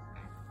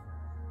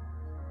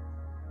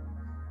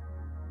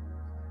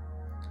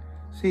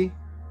 See,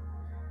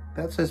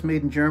 that says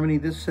made in Germany.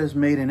 This says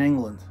made in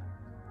England.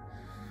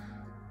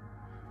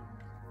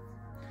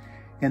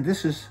 And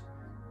this is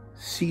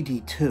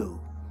CD2.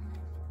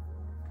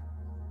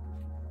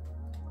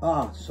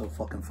 Ah, so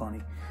fucking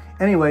funny.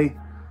 Anyway,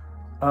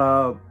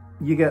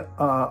 you get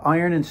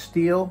Iron and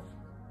Steel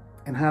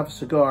and Have a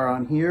Cigar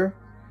on here.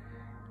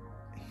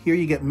 Here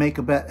you get Make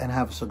a Bet and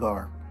Have a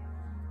Cigar.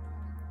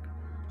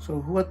 So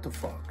what the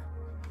fuck?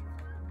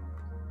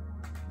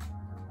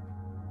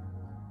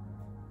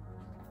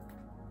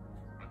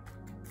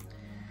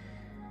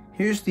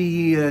 Here's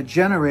the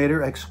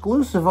Generator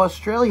exclusive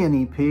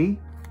Australian EP.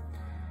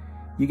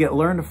 You get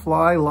Learn to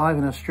Fly live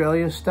in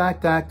Australia,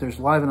 Stacked Actors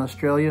live in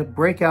Australia,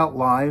 Breakout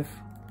live.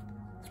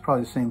 It's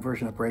probably the same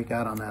version of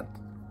Breakout on that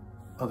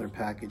other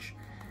package.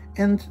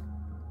 And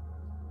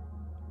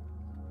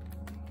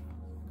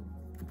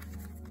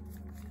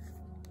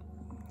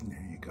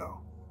there you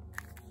go.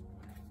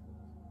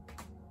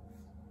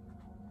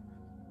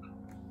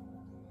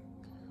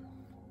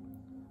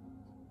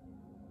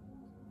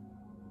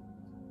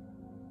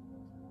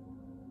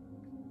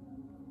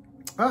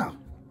 Ah.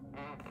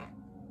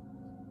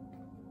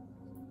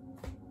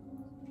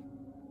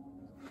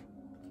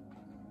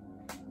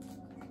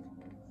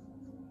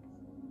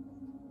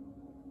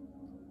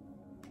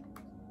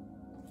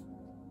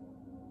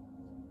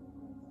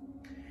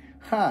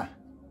 Ha.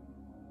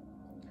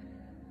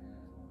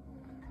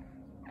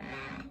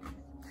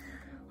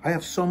 I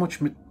have so much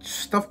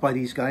stuff by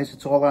these guys,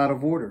 it's all out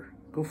of order.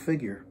 Go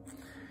figure.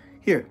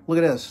 Here, look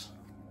at this.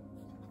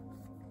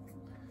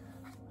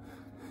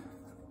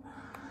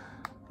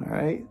 All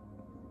right.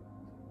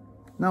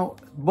 Now,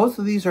 both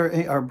of these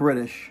are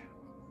British.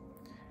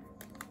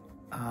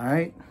 All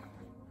right.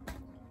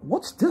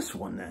 What's this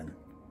one then?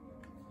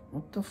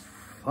 What the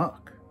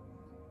fuck?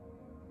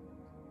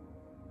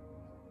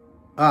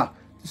 Ah,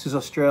 this is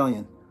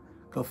Australian.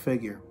 Go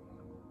figure.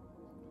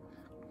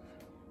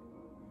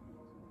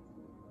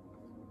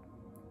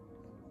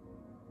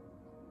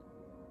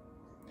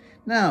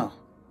 Now,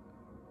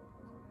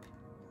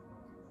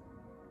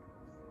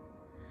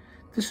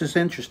 this is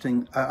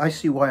interesting. I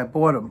see why I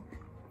bought them.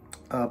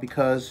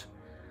 Because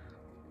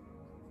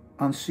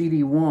on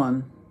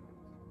CD1,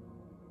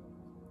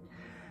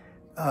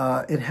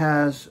 it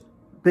has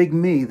Big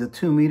Me, the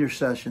 2 meter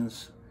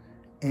sessions,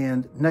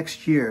 and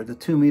Next Year, the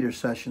 2 meter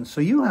sessions.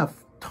 So you have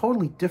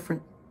totally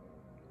different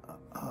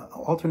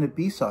alternate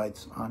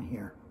B-sides on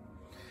here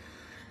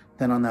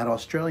than on that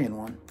Australian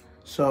one.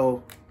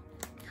 So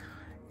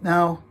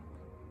now,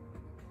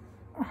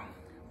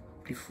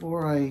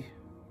 before I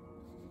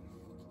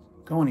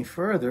go any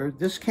further,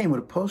 this came with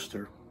a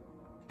poster.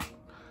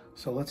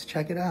 So let's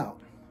check it out.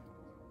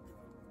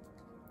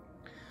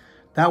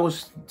 That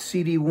was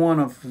CD1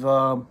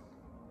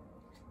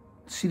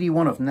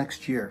 of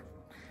Next Year.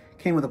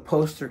 Came with a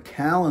poster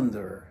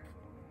calendar.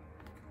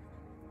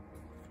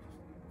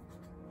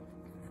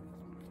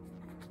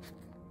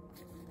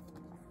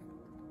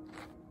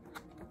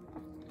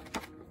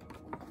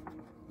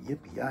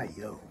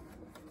 Yippee-yi-yo.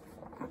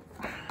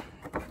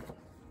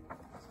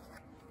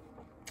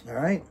 All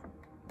right.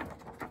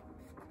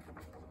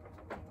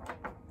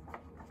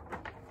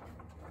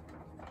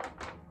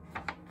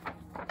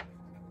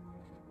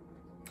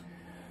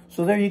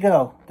 So there you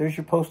go. There's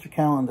your poster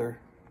calendar,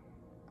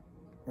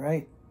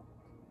 right?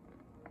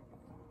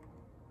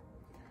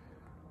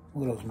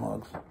 Look at those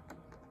mugs. I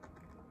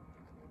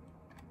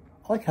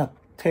like how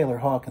Taylor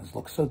Hawkins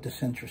looks so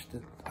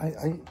disinterested.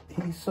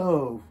 He's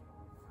so...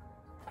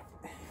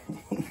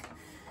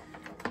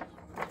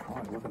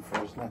 probably looking for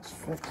his next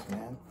fix,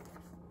 man.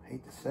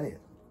 Hate to say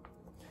it.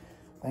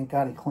 Thank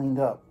God he cleaned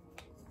up.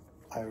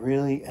 I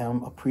really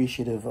am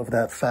appreciative of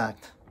that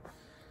fact.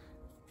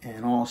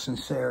 In all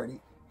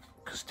sincerity.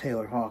 Because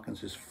Taylor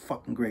Hawkins is a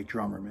fucking great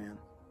drummer, man.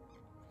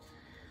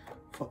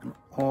 Fucking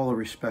all the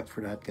respect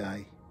for that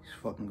guy. He's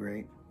fucking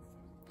great.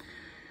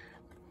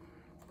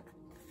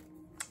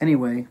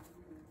 Anyway,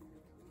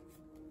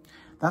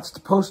 that's the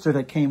poster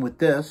that came with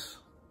this.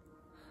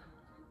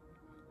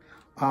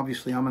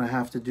 Obviously, I'm going to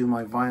have to do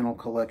my vinyl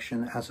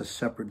collection as a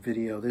separate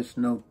video. There's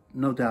no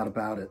doubt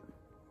about it.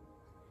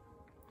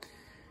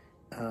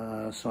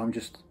 So I'm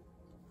just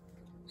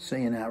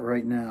saying that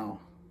right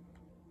now.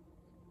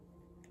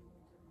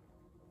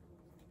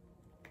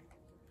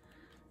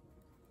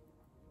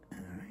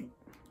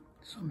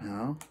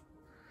 Somehow,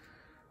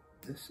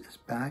 this is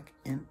back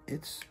in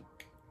its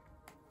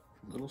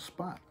little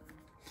spot.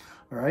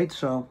 All right,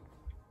 so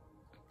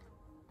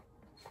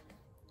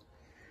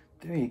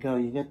there you go.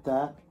 You get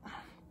that.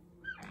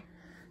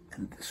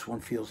 And this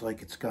one feels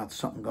like it's got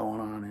something going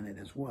on in it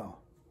as well.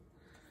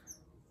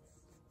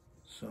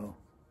 So,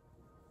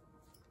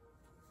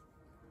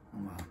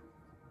 hold on.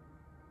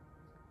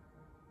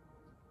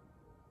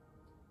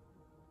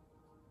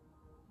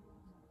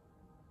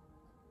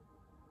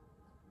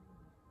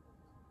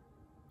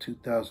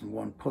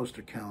 2001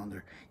 poster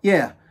calendar.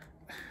 Yeah,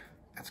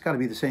 that's got to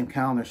be the same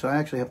calendar. So I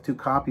actually have 2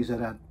 copies of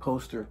that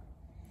poster.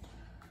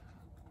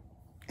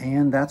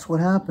 And that's what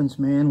happens,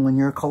 man. When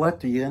you're a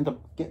collector, you end up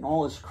getting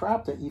all this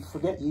crap that you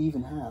forget you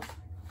even have.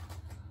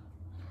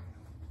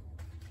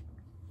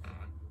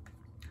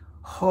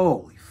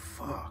 Holy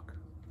fuck.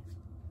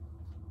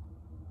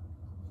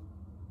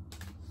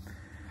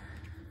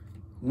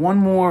 One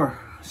more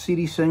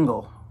CD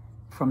single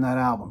from that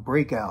album,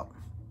 Breakout.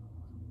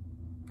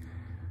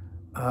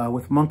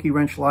 With Monkey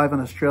Wrench live in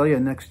Australia,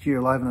 Next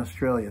Year live in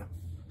Australia.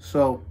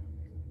 So,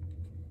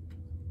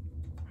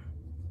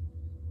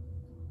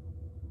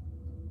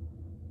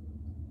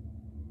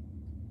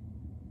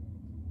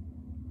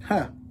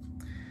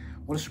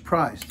 what a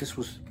surprise. This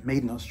was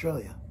made in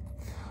Australia.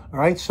 All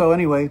right, so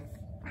anyway,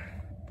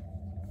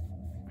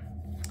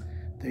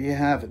 there you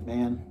have it,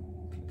 man.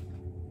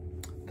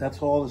 That's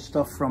all the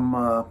stuff from,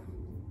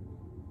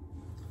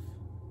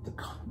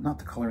 not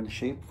the color and the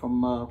shape,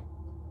 from,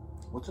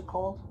 what's it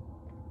called?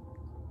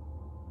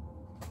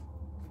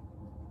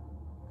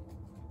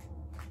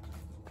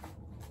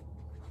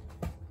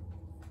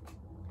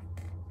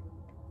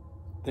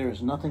 There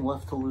is nothing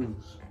left to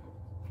lose.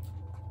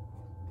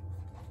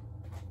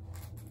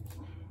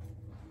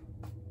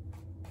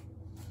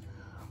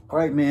 All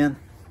right, man.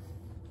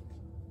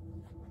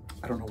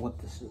 I don't know what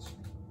this is.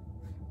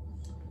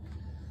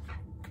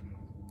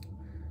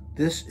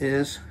 This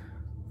is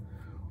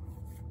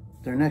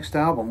their next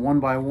album, One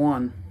by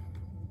One.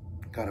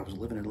 God, I was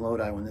living in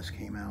Lodi when this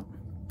came out.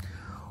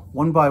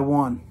 One by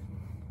One.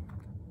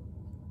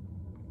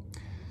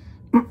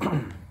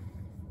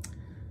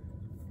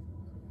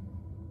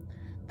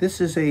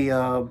 This is a,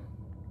 well,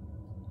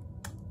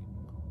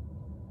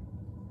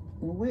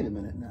 wait a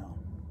minute now.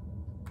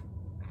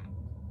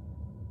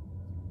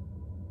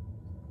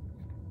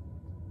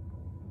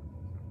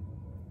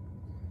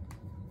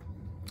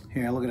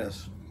 Here, look at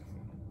this.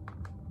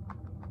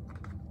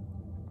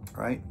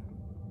 Right?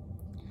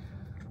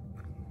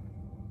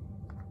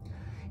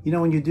 You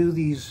know, when you do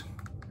these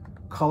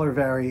color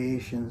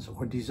variations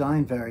or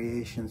design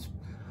variations,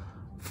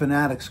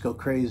 fanatics go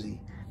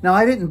crazy. Now,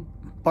 I didn't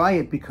buy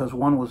it because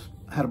one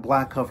had a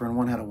black cover and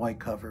one had a white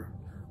cover.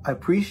 I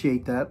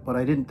appreciate that, but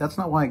I didn't. That's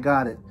not why I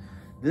got it.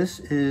 This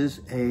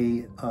is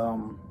a,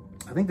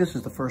 I think this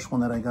is the first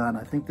one that I got, and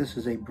I think this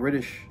is a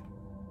British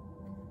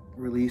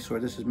release, or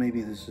this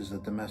is a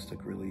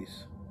domestic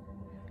release.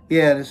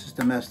 Yeah, this is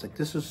domestic.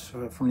 This is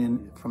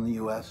from the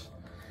US,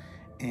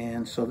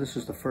 and so this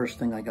is the first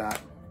thing I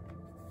got.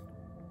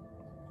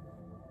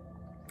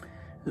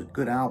 It's a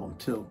good album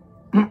too.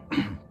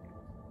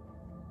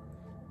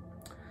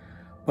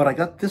 But I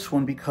got this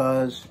one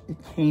because it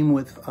came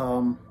with,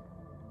 I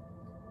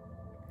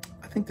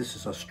think this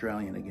is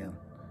Australian again.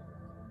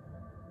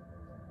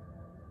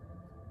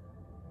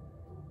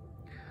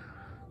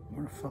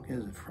 Where the fuck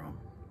is it from?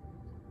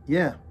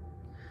 Yeah.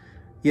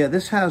 Yeah,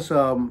 this has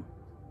some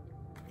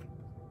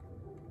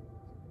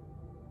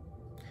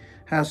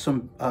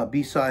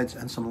B-sides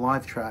and some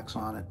live tracks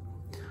on it,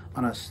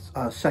 on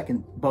a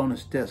second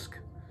bonus disc.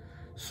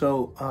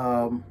 So,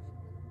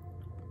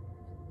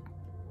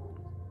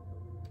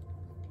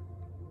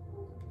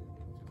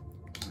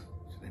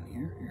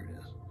 here it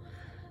is.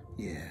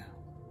 Yeah.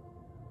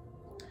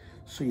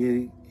 So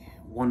you,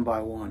 One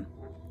by One.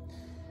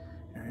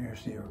 And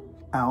here's your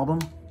album.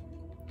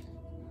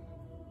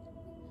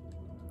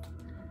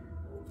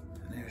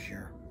 And there's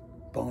your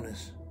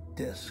bonus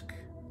disc.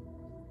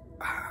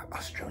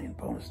 Australian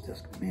bonus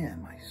disc.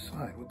 Man, my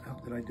side. What the hell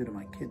did I do to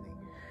my kidney?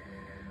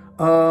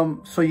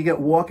 So you get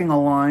Walking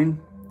a Line.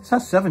 This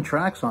has 7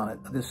 tracks on it,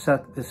 this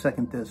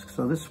second disc.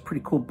 So this is a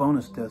pretty cool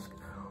bonus disc.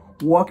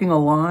 Walking a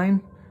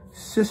Line,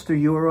 Sister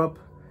Europe,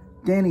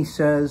 Danny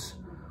Says,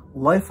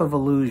 Life of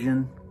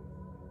Illusion,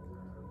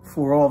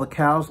 For All the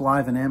Cows,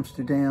 live in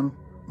Amsterdam,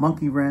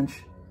 Monkey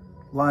Wrench,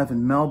 live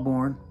in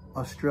Melbourne,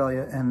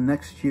 Australia, and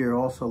next year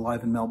also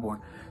live in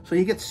Melbourne. So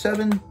you get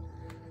 7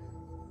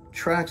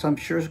 tracks. I'm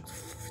sure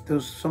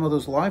some of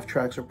those live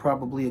tracks are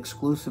probably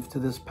exclusive to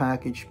this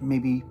package.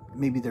 Maybe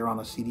they're on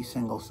a CD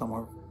single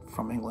somewhere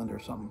from England or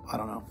something. I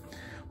don't know.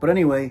 But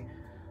anyway,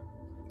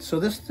 so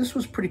this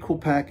was a pretty cool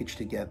package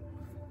to get.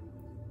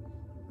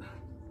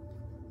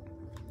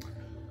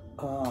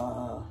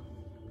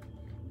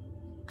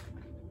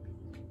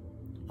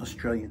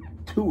 Australian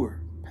tour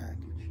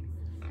package.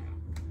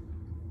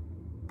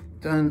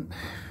 Then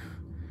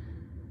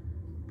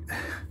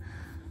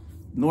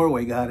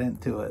Norway got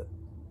into it.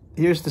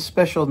 Here's the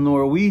special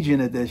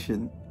Norwegian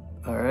edition,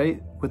 all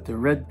right, with the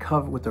red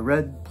cover, with the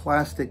red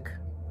plastic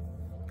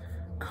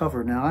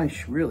cover. Now I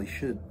really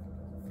should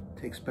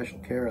take special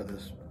care of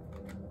this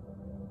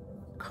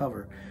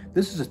cover.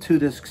 This is a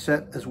 2-disc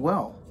set as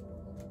well.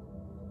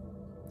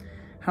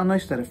 How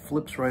nice that it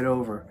flips right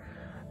over.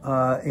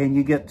 And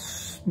you get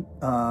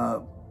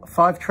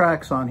 5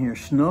 tracks on here: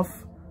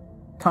 Snuff,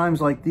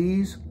 Times Like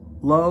These,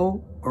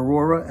 Low,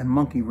 Aurora, and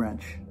Monkey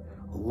Wrench.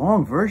 A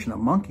long version of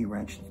Monkey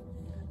Wrench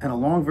and a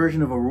long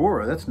version of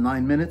Aurora. That's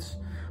 9 minutes.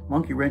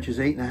 Monkey Wrench is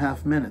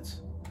 8.5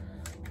 minutes.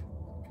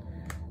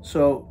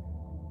 So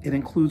it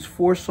includes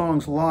 4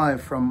 songs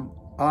live from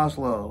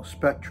Oslo,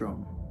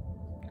 Spectrum.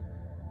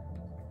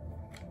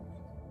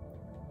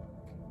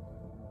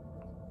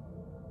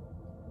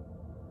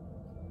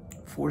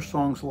 Four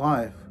songs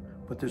live,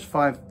 but there's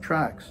 5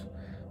 tracks.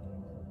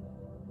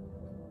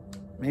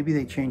 Maybe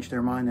they changed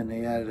their mind and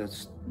they added a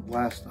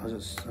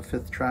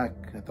 5th track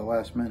at the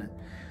last minute.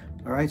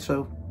 All right,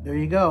 so there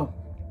you go.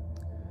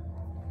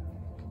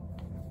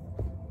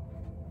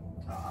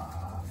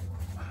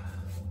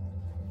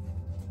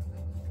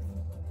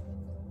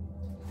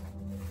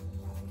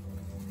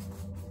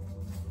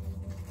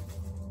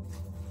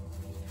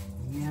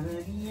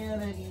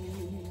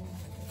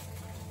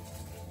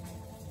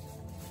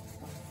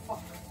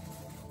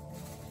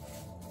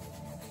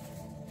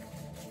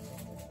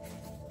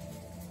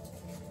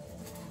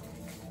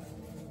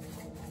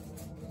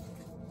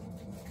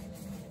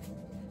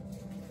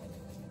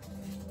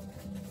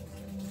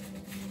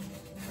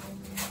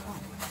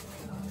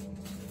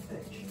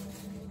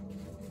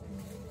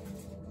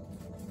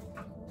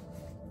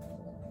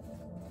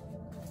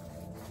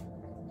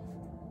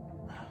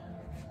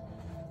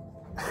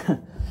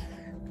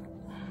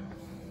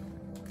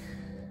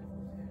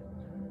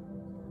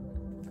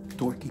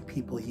 Dorky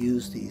people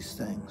use these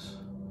things,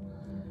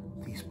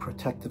 these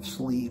protective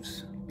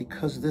sleeves,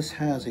 because this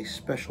has a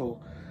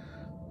special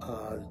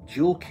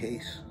jewel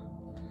case.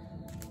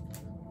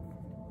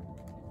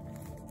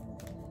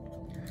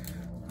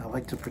 I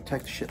like to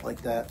protect shit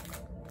like that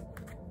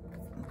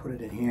and put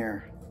it in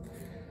here.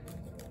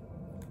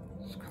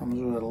 This comes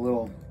with a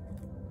little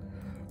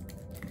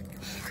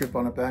strip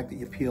on the back that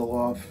you peel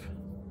off.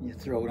 You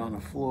throw it on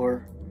the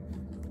floor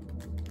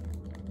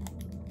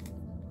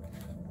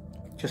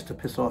just to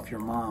piss off your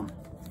mom.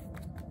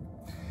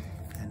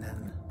 And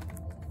then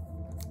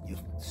you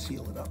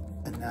seal it up.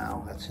 And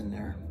now that's in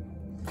there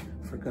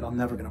for good. I'm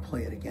never gonna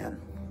play it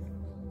again.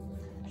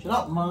 Shut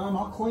up, Mom,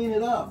 I'll clean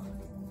it up.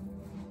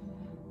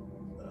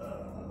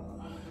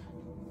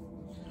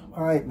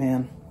 All right,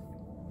 man.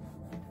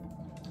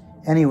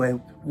 Anyway,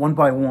 one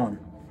by one,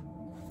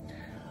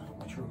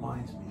 which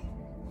reminds me.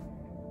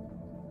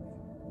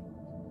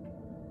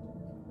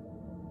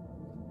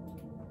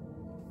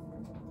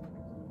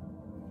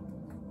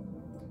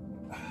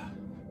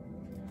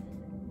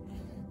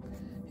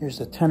 Here's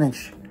the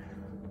 10-inch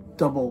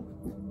double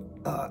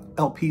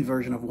LP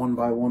version of One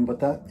by One, but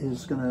that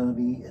is going to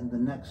be in the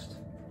next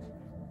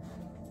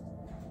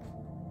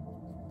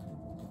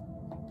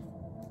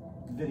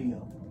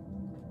video.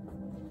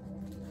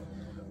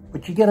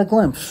 But you get a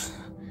glimpse.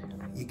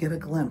 You get a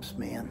glimpse,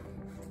 man.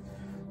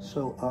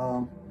 So,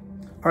 all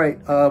right,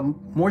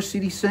 more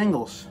CD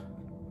singles.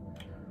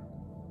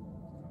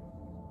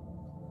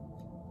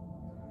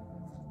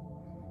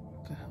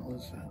 What the hell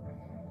is that?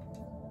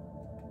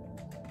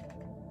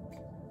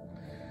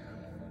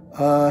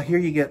 Here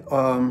you get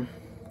a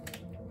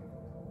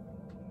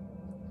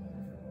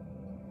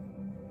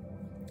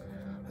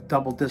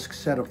double disc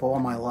set of All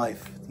My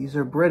Life. These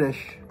are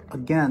British.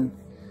 Again,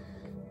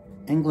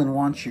 England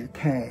wants your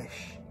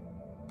cash.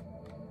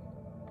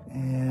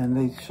 And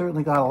they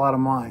certainly got a lot of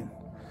mine.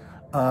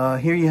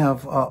 Here you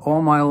have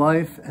All My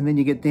Life, and then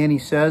you get Danny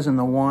Says and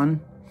The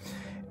One.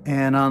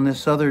 And on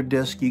this other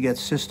disc, you get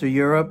Sister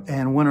Europe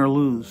and Win or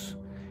Lose.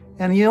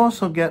 And you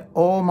also get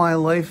All My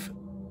Life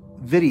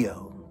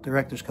video.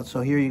 Director's cut.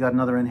 So here you got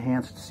another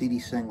enhanced CD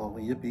single.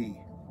 Yippee.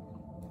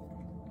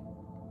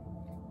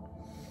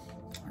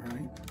 All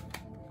right.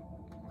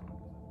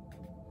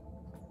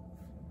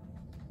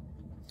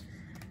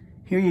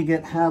 Here you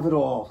get Have It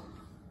All.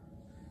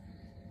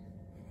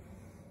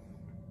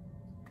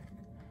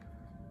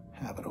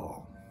 Have It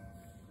All.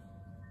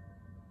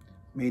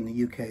 Made in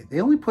the UK.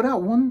 They only put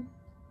out one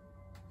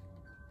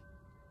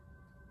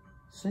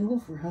single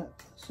for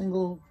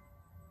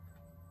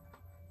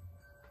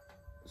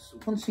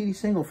one CD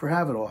single for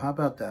Have It All. How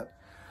about that?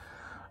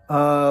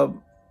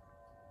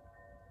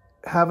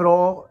 Have It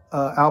All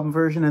album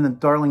version, and then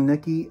Darling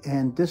Nikki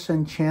and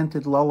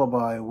Disenchanted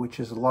Lullaby, which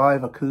is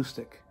live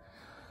acoustic.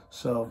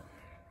 So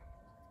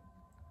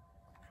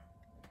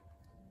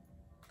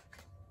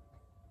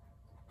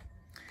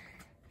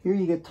here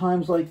you get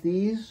Times Like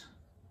These.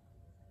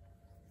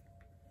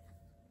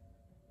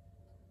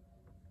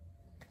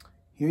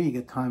 Here you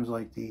get Times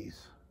Like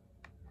These.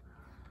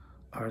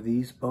 Are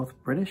these both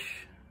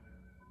British?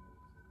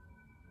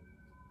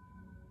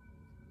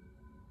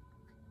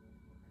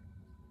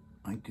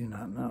 I do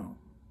not know.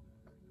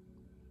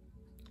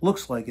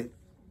 Looks like it.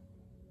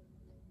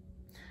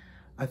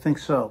 I think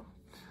so.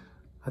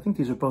 I think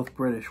these are both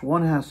British.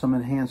 One has some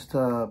enhanced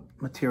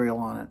material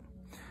on it.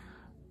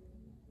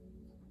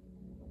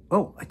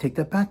 Oh, I take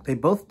that back. They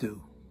both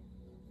do.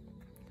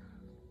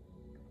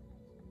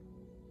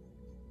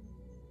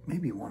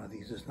 Maybe one of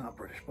these is not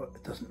British, but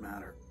it doesn't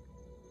matter.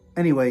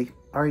 Anyway,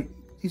 all right,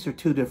 these are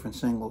two different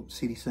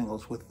CD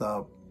singles with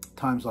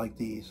Times Like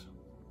These.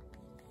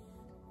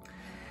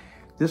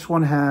 This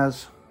one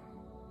has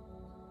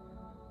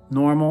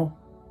Normal,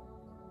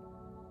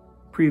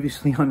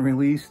 previously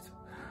unreleased,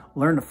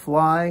 Learn to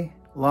Fly,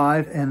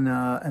 live, and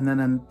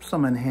then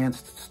some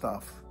enhanced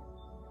stuff.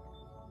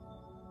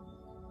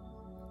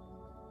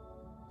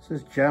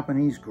 This is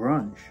Japanese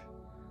grunge.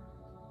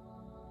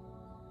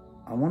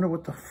 I wonder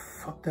what the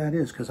fuck that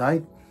is, because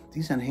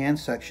these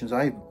enhanced sections,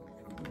 I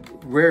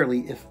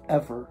rarely, if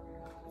ever,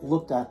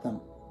 looked at them.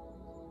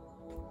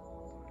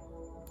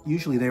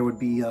 Usually there would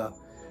be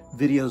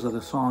videos of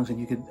the songs, and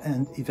you could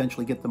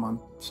eventually get them on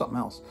something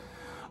else.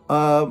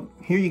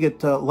 Here you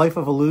get Life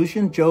of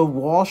Illusion, Joe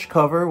Walsh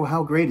cover. Well,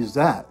 how great is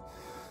that?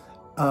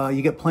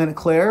 You get Planet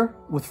Claire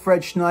with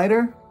Fred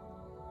Schneider.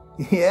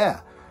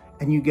 Yeah.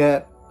 And you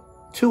get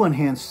two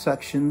enhanced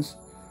sections,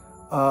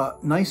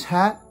 Nice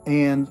Hat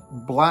and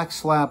Black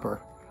Slapper.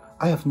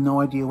 I have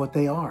no idea what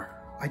they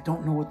are. I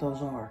don't know what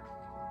those are.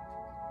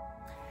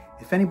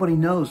 If anybody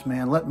knows,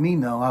 man, let me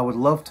know. I would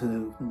love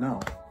to know.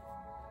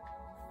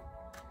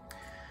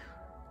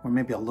 Or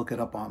maybe I'll look it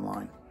up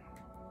online.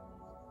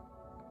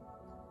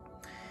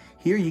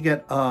 Here you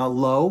get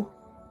Low.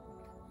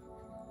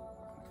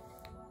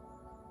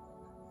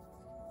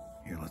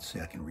 Here, let's see,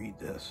 I can read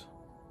this.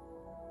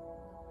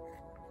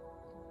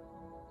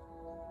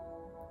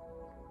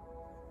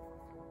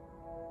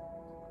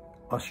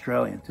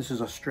 Australian. This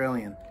is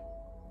Australian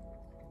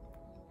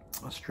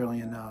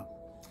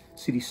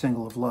CD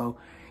single of Low.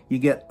 You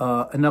get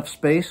Enough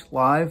Space,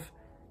 live.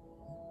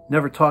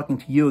 Never Talking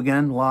to You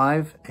Again,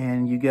 live.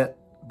 And you get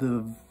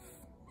the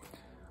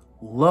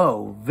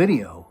low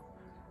video,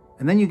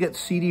 and then you get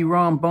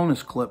CD-ROM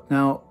bonus clip.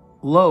 Now,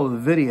 low, the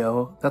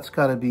video, that's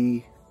got to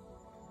be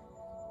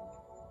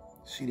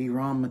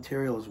CD-ROM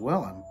material as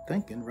well, I'm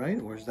thinking, right?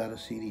 Or is that a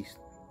CD?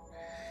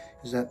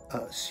 Is that a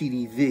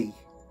CDV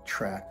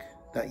track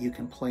that you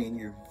can play in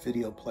your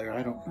video player?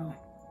 I don't know.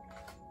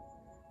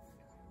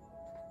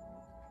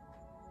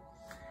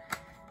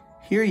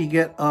 Here you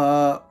get,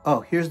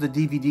 oh, here's the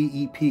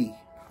DVD EP.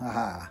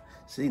 Aha,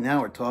 see,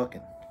 now we're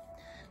talking.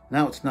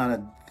 Now it's not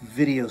a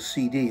video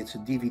CD, it's a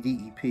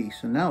DVD EP,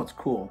 so now it's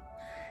cool.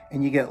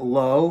 And you get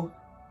low,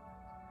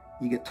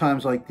 you get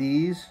times like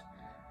these.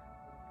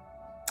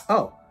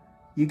 Oh,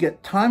 you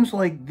get times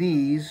like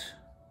these,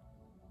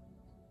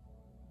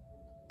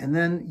 and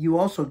then you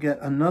also get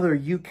another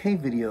UK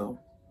video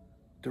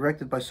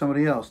directed by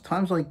somebody else.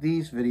 Times like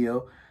these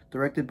video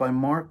directed by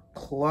Mark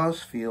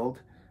Clausfeld.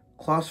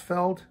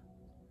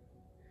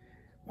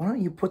 Why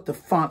don't you put the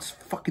fonts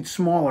fucking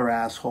smaller,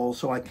 asshole,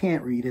 so I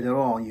can't read it at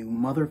all, you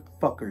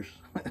motherfuckers.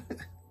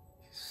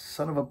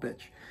 Son of a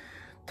bitch.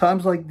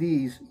 Times like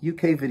these,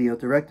 UK video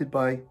directed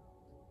by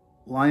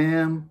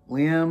Liam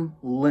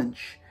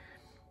Lynch.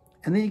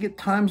 And then you get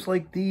times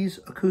like these,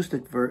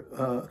 acoustic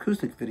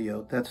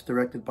video that's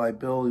directed by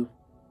Bill,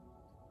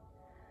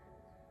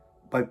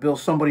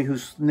 somebody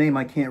whose name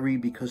I can't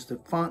read because the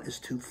font is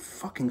too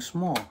fucking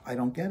small. I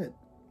don't get it.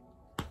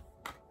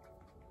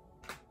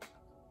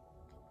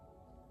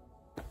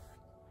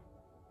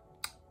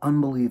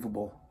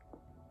 Unbelievable.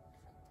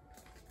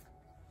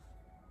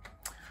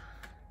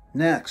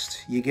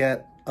 Next, you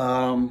get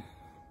In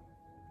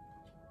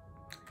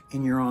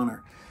Your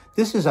Honor.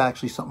 This is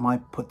actually something I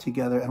put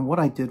together, and what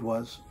I did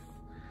was,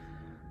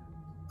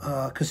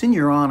 because In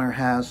Your Honor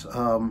has,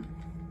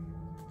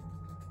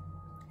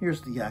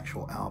 here's the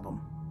actual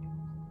album.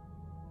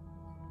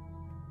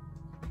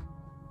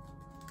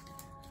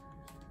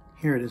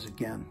 Here it is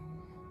again.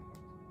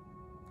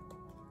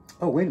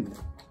 Oh, wait a minute.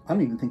 I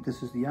don't even think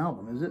this is the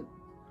album, is it?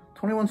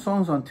 21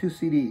 songs on 2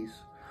 CDs.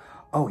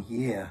 Oh,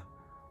 yeah.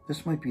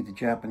 This might be the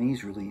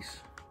Japanese release.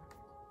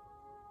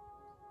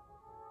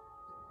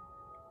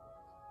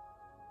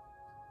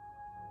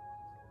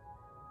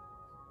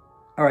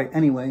 All right,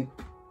 anyway.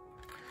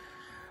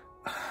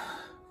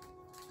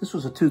 This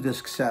was a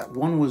 2-disc set.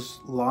 One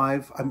was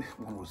live. I mean,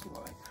 one was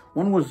live.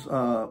 One was...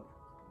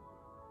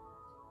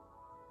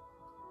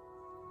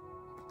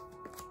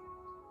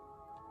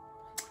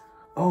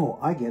 oh,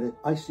 I get it.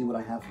 I see what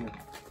I have here.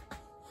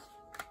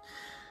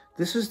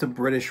 This is the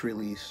British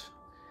release.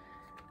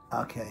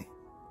 Okay.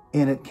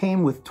 And it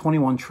came with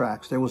 21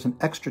 tracks. There was an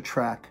extra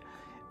track.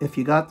 If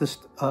you got this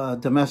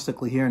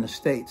domestically here in the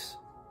States,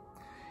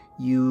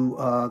 you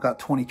got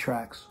 20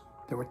 tracks.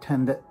 There were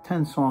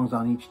 10 songs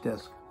on each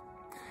disc.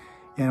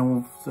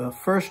 And the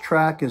first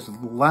track is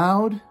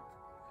loud.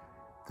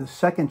 The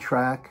second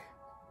track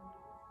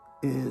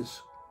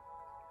is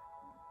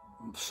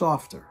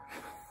softer.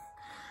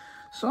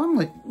 So I'm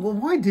like, well,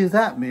 why do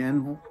that,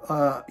 man?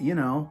 You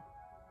know,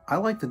 I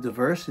like the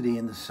diversity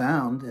in the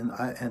sound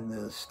and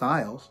the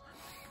styles.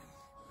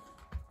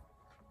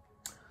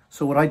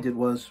 So what I did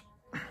was,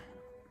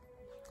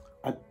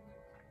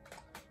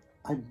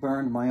 I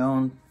burned my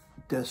own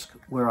disc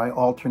where I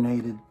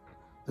alternated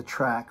the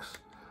tracks.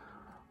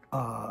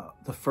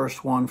 The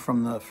first one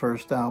from the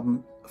first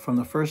album, from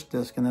the first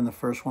disc, and then the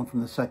first one from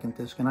the second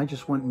disc. And I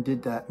just went and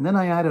did that. And then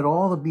I added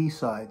all the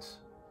B-sides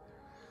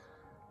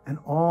and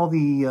all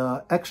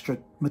the extra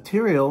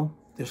material.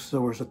 There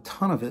was a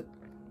ton of it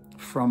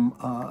from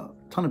a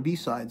ton of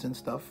B-sides and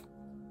stuff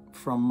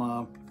from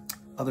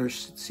other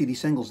CD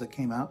singles that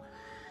came out.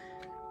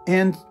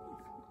 And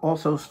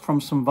also from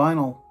some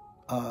vinyl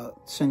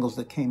singles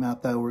that came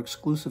out that were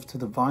exclusive to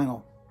the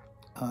vinyl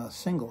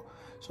single.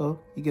 So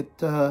you get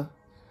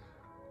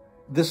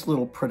this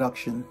little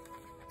production.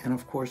 And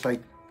of course I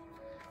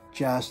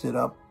jazzed it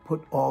up,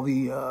 put all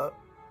the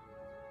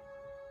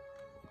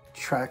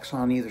tracks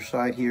on either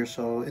side here.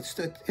 So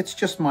it's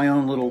just my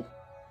own little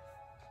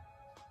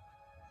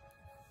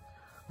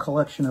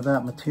collection of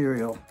that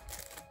material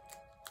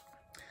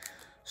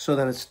so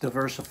that it's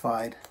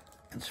diversified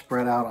and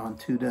spread out on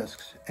 2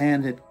 discs,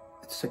 and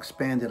it's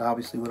expanded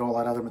obviously with all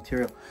that other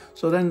material.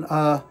 So then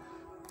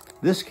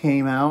this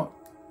came out.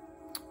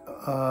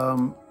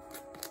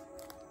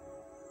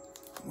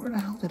 Where the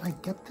hell did I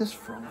get this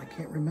from? I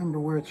can't remember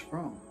where it's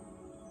from.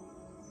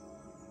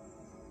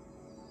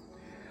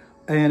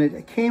 And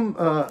it came,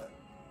 oh,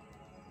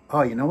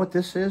 you know what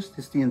this is?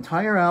 It's the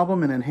entire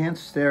album in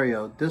enhanced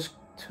stereo. Disc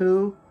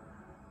 2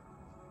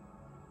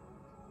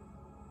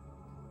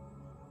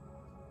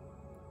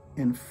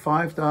 in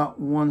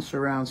 5.1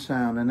 surround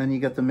sound, and then you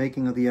get the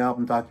making of the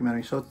album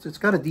documentary. So it's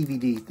got a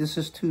DVD. This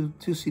is two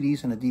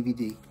CDs and a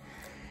DVD,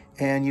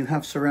 and you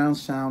have surround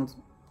sound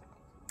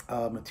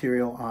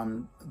material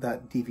on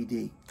that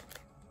DVD.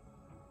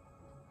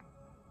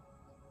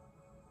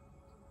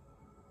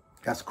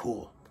 That's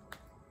cool.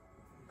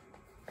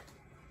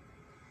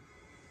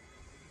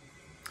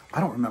 I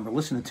don't remember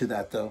listening to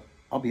that though.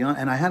 I'll be honest.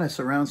 And I had a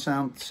surround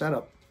sound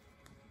setup.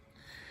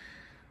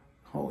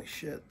 Holy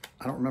shit.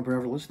 I don't remember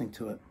ever listening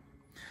to it.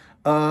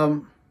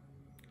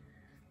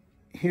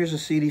 Here's a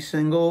CD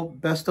single,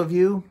 Best of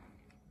You.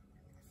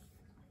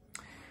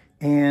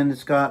 And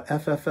it's got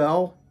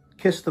FFL,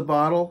 Kiss the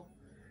Bottle,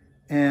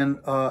 and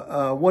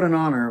What an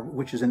Honor,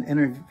 which is an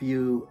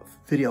interview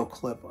video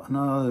clip,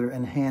 another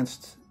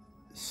enhanced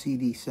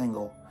CD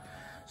single.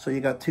 So you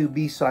got two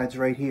B-sides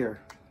right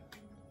here.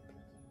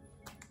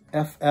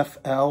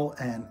 FFL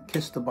and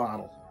Kiss the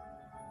Bottle.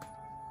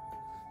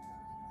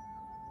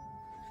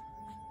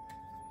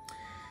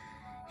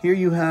 Here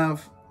you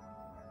have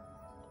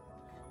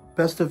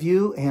Best of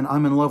You and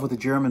I'm in Love with a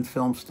German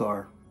Film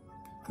Star,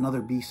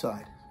 another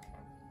B-side.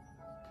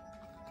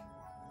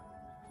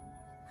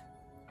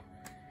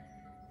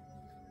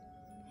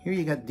 Here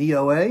you got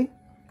DOA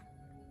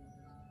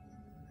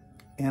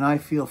and I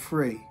Feel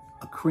Free,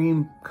 a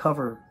Cream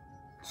cover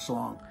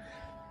song.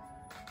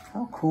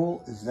 How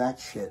cool is that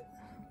shit?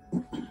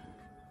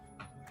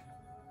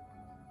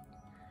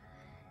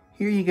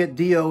 Here you get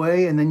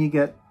DOA and then you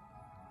get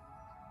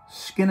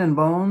Skin and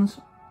Bones,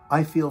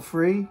 I Feel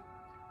Free,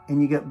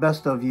 and you get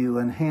Best of You,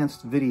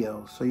 enhanced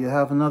video. So you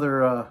have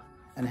another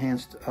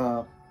enhanced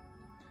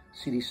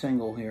CD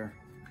single here.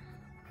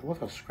 I love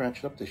how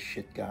scratched up this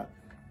shit got.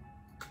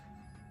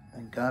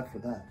 Thank God for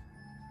that.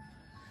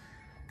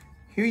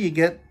 Here you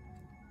get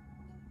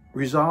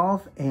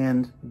Resolve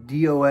and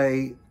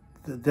DOA,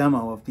 the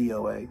demo of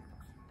DOA.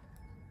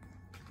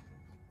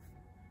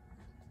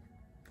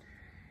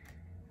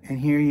 And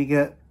here you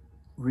get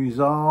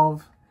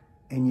Resolve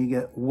and you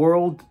get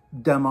World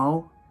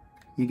Demo.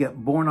 You get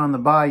Born on the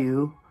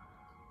Bayou,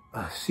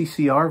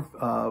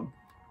 CCR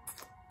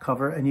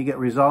cover, and you get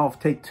Resolve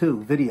Take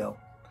 2 video.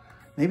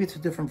 Maybe it's a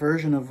different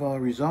version of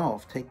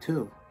Resolve Take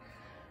 2.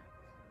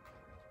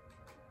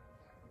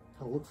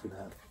 I'll look for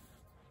that.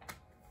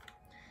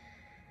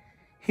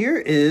 Here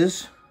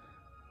is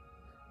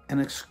an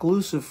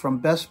exclusive from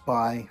Best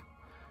Buy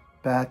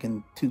back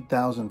in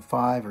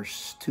 2005 or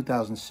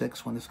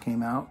 2006 when this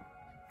came out.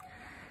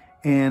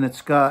 And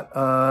it's got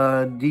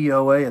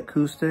DOA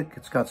acoustic,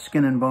 it's got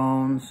Skin and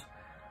Bones,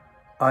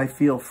 I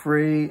Feel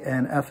Free,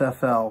 and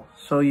FFL.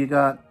 So you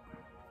got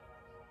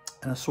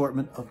an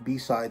assortment of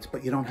B-sides,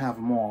 but you don't have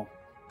them all.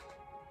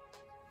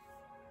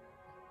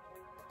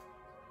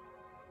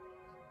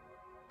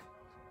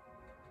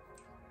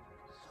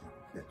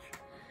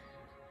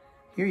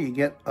 Here you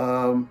get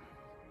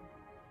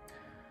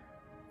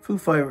Foo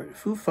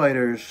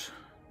Fighters,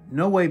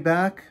 No Way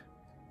Back,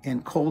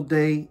 and Cold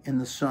Day in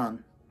the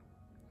Sun.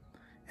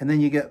 And then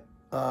you get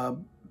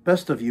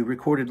Best of You,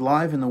 recorded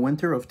live in the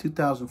winter of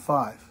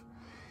 2005.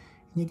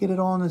 And you get it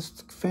all in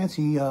this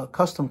fancy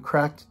custom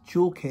cracked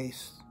jewel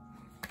case.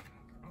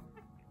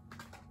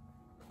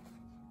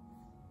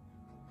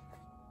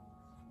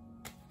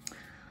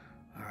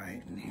 All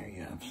right, and here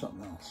you have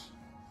something else.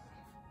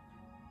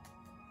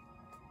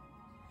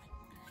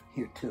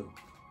 Here too.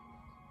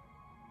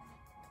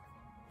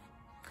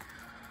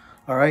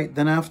 All right,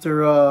 then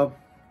after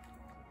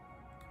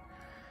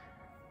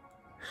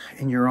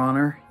In Your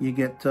Honor, you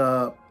get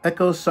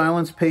Echo,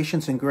 Silence,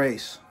 Patience, and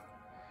Grace.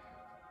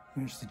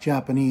 Here's the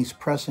Japanese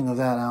pressing of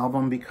that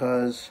album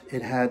because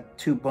it had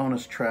two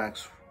bonus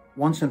tracks.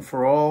 Once and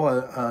For All,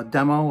 a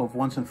demo of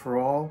Once and For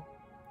All,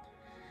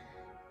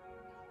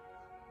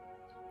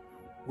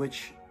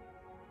 which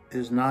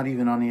is not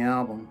even on the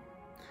album.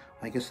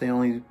 I guess they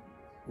only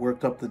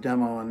worked up the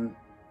demo and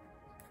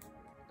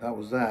that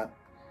was that.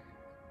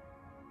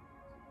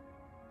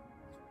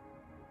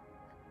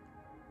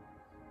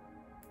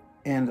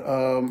 And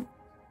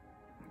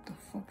what the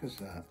fuck is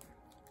that?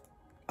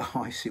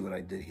 Oh, I see what I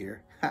did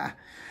here.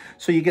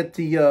 So you get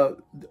the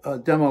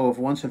demo of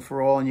Once and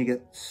For All, and you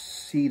get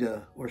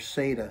Seda or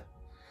Seda,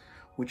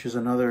 which is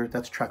another,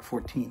 that's track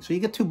 14. So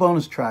you get two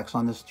bonus tracks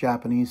on this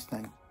Japanese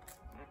thing.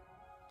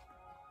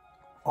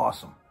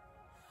 Awesome.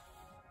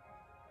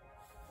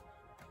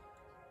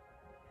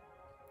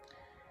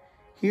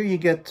 Here you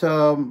get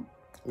Long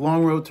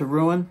Road to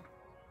Ruin.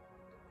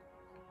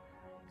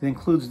 It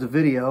includes the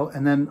video,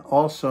 and then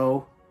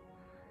also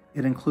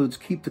it includes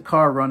Keep the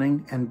Car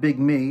Running and Big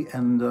Me,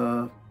 and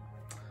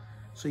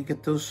so you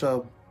get those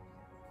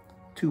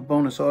two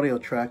bonus audio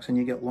tracks, and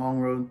you get Long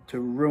Road to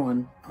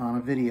Ruin on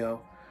a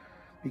video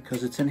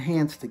because it's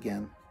enhanced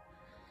again.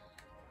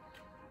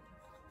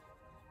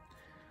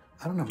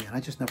 I don't know, man. I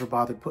just never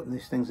bothered putting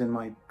these things in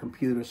my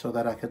computer so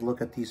that I could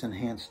look at these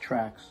enhanced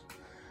tracks.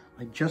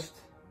 I just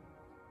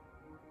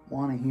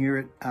want to hear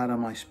it out of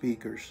my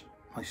speakers,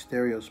 my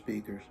stereo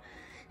speakers.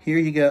 Here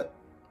you get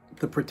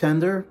The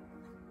Pretender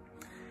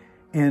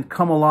and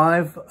Come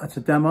Alive. That's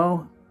a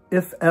demo.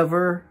 If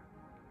Ever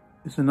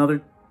is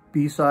another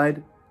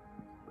B-side.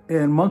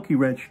 And Monkey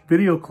Wrench,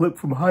 video clip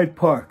from Hyde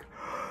Park.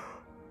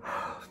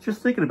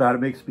 Just thinking about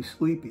it makes me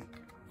sleepy,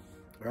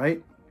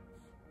 right?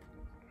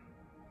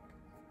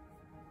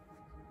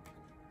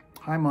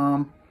 Hi,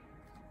 Mom.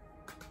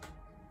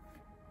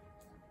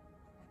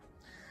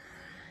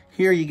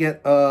 Here you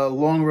get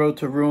Long Road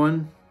to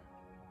Ruin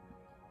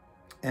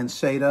and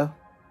Seda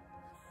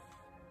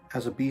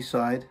as a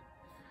B-side.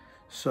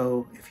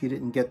 So if you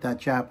didn't get that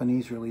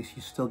Japanese release,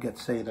 you still get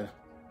Seda.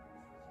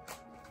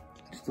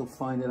 You still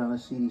find it on a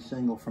CD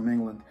single from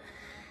England.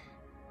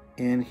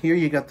 And here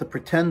you got the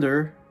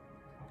Pretender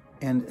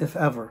and If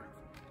Ever.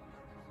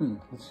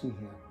 Let's see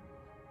here.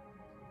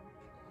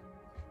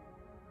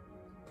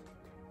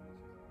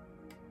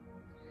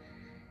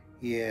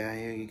 Yeah,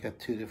 here you got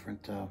two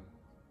different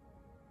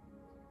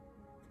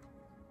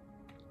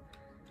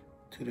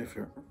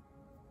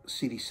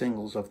CD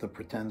singles of the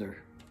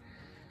Pretender.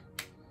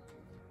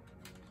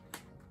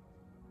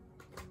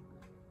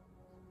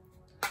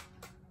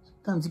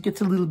 Sometimes it gets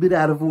a little bit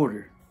out of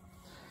order.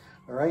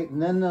 All right, and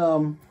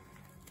then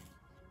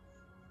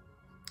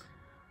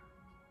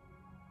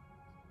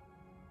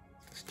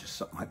it's just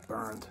something I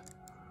burned.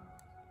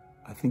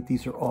 I think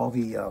these are all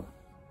the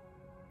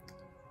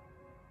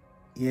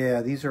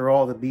yeah, these are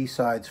all the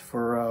B-sides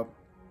for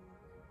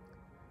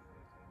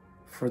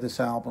this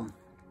album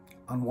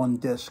on one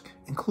disc,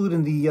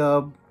 including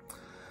the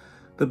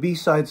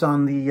B-sides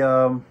on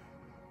the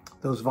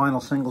those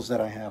vinyl singles that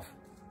I have.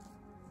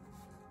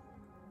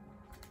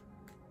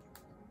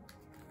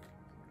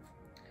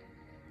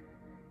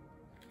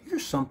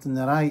 Here's something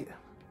that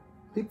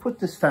they put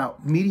this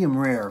out medium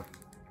rare.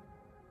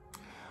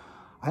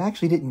 I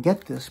actually didn't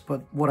get this,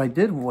 but what I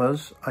did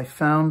was I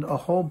found a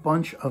whole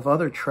bunch of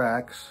other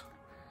tracks,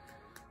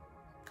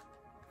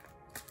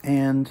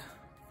 and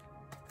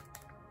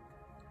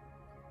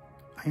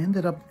I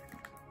ended up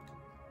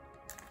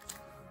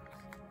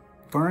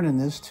burning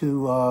this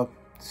to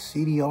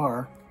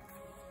CDR.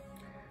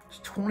 It's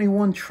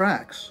 21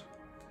 tracks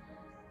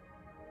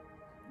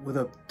with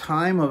a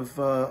time of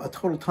a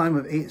total time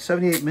of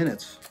 78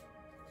 minutes,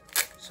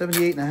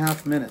 78 and a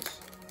half minutes.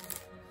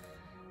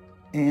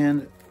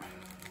 And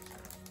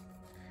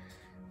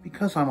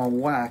because I'm a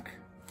whack,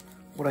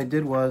 what I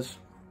did was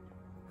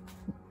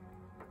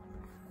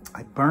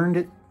I burned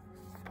it,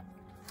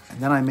 and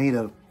then I made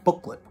a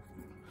booklet.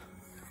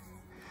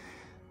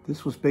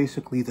 This was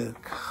basically the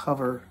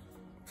cover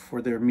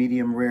for their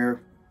medium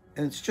rare,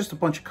 and it's just a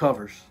bunch of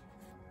covers.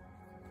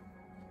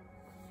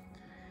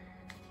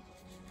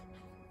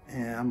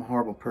 And I'm a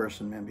horrible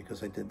person, man,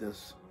 because I did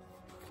this.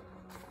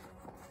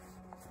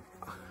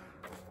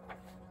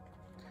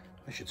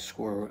 I should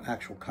score an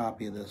actual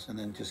copy of this and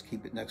then just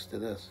keep it next to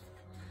this.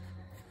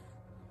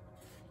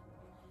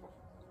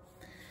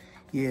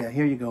 Yeah,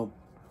 here you go.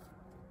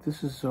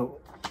 This is a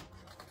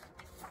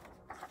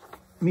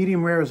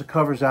medium rare is a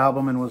covers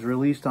album and was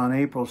released on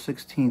April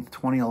 16th,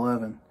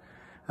 2011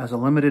 as a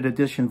limited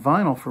edition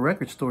vinyl for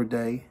Record Store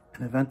Day,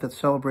 an event that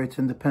celebrates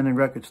independent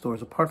record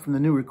stores. Apart from the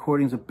new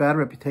recordings of Bad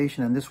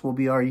Reputation and This Will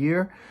Be Our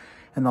Year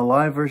and the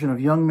live version of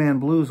Young Man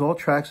Blues, all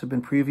tracks have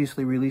been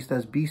previously released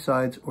as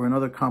B-sides or in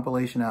other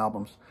compilation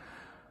albums.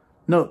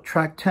 Note,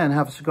 track 10,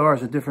 Have a Cigar,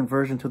 is a different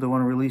version to the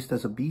one released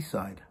as a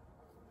B-side.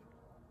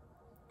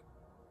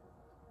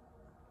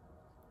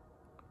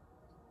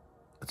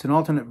 It's an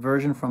alternate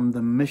version from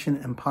the Mission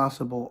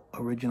Impossible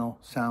original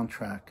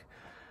soundtrack.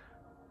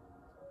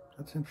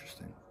 That's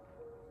interesting.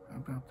 How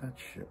about that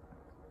shit?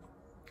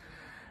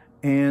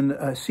 And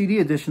a CD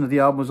edition of the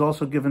album was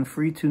also given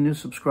free to new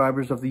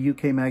subscribers of the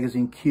UK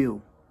magazine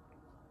Q.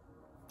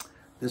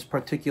 This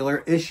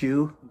particular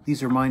issue,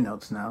 these are my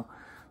notes now,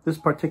 this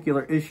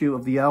particular issue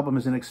of the album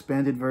is an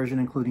expanded version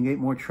including 8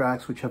 more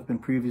tracks which have been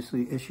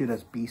previously issued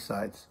as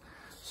B-sides.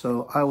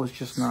 So I was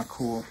just not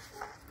cool.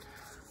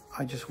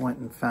 I just went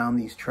and found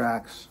these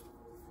tracks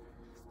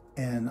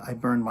and I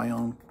burned my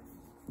own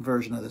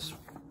version of this.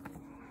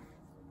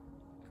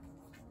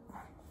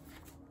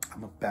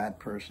 I'm a bad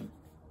person.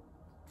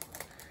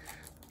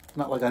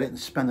 Not like I didn't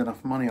spend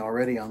enough money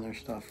already on their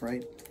stuff,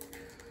 right?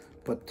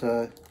 But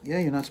yeah,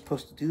 you're not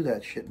supposed to do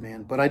that shit,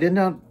 man. But I did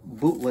not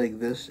bootleg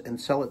this and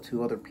sell it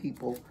to other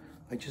people.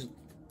 I just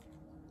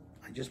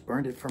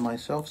burned it for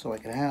myself so I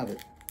could have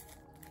it.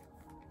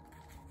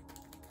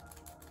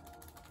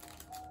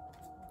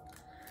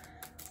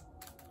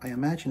 I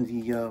imagine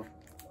the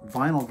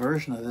vinyl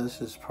version of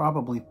this is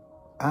probably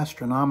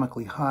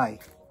astronomically high.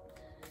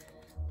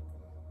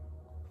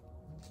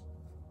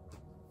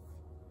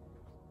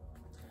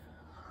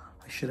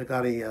 I should have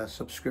got a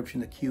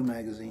subscription to Q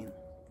magazine.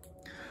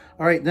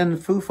 All right, then the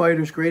Foo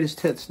Fighters' Greatest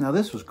Hits. Now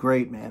this was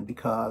great, man,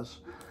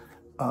 because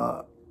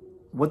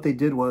what they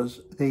did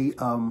was they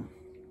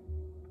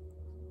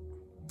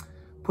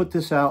put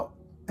this out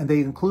and they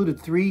included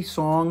 3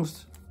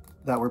 songs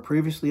that were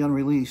previously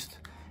unreleased.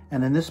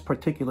 And in this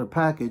particular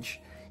package,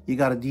 you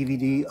got a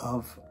DVD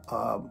of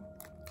a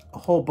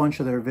whole bunch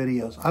of their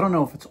videos. I don't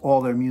know if it's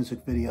all their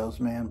music videos,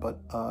 man, but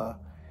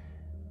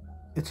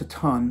it's a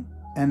ton.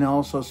 And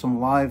also some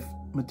live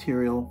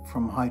material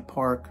from Hyde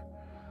Park,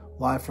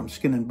 live from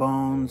Skin and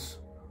Bones,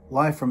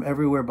 live from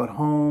Everywhere But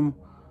Home,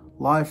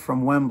 live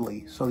from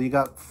Wembley. So you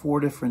got 4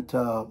 different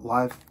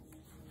live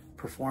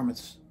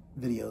performance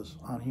videos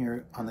on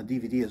here on the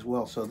DVD as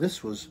well. So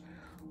this was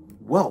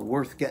well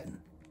worth getting.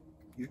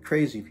 You're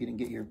crazy if you didn't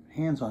get your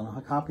hands on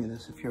a copy of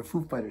this if you're a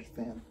Foo Fighters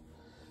fan.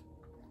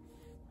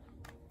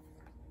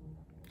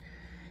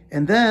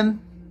 And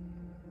then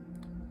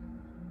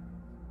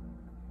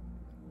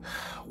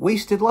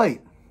Wasted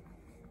Light.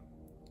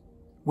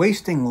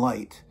 Wasting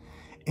Light.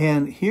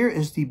 And here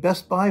is the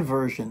Best Buy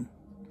version,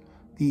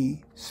 the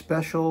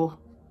special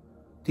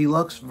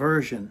deluxe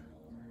version.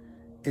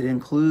 It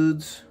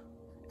includes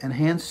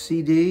enhanced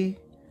CD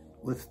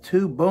with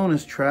 2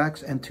 bonus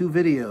tracks and 2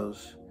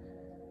 videos.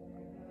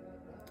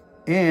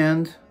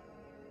 And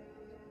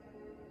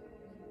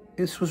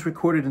this was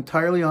recorded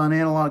entirely on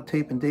analog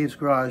tape in Dave's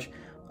garage.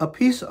 A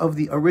piece of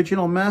the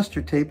original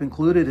master tape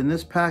included in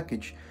this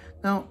package.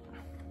 Now,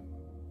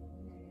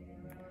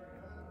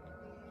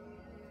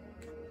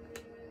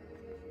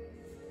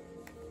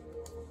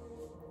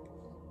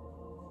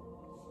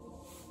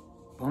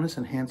 bonus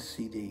enhanced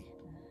CD.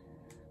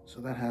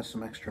 So that has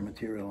some extra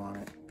material on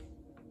it.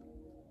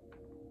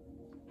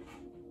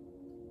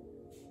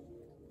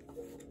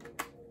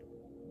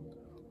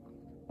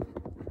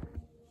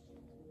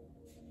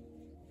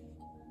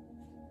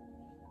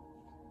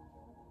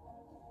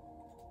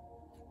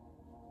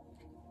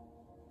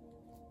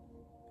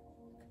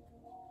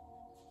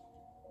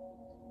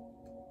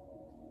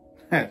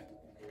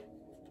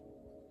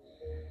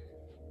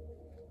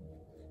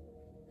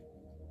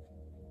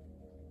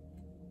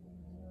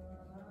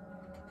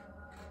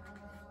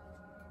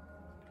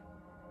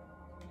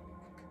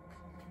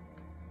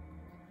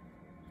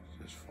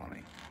 This is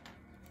funny.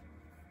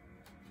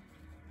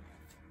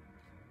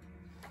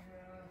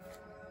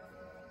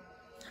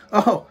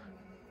 Oh,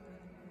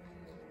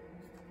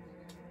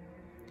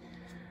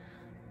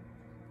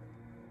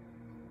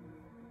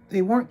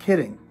 they weren't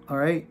kidding. All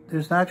right,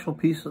 there's an actual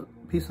piece of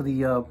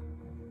the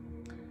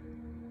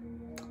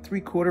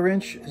 3/4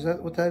 inch. Is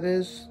that what that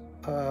is?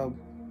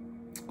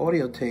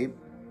 Audio tape.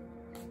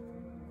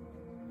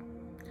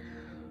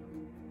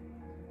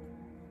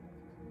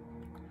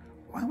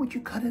 Why would you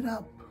cut it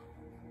up?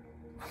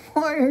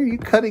 Why are you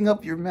cutting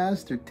up your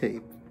master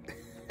tape?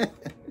 You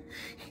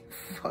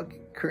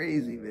fucking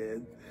crazy,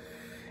 man.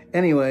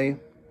 Anyway,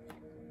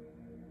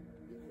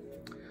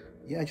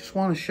 yeah, I just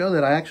want to show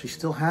that I actually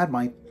still had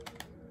my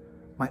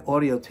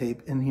audio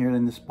tape in here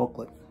in this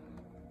booklet.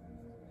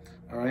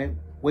 All right,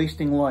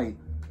 Wasting Light.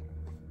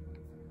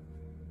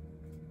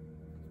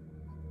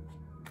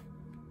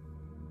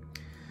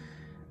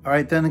 All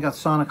right, then I got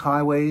Sonic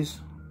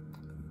Highways.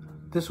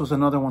 This was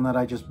another one that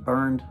I just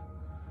burned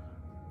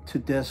to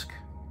disc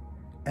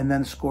and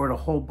then scored a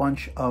whole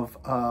bunch of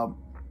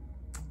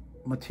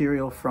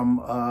material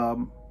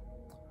from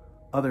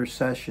other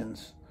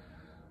sessions.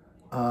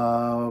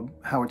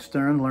 Howard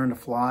Stern, Learn to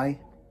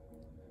Fly.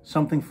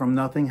 Something from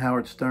Nothing,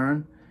 Howard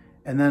Stern.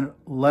 And then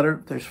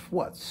there's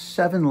what,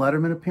 7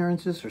 Letterman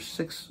appearances or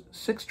six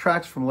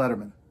tracks from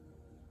Letterman.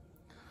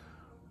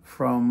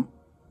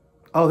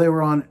 They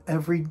were on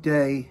every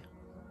day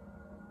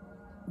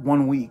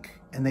 1 week,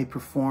 and they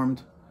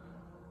performed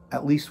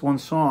at least 1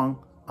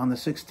 song on the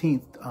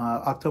 16th.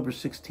 October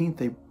 16th,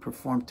 they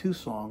performed 2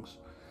 songs.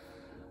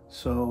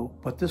 So,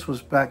 but this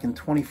was back in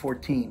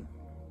 2014.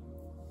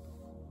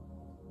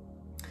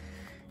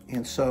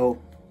 And so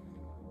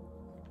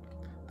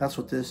that's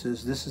what this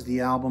is. This is the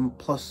album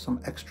plus some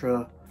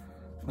extra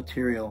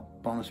material,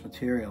 bonus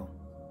material.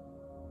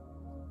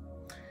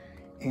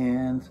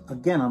 And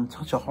again, I'm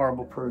such a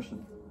horrible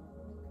person.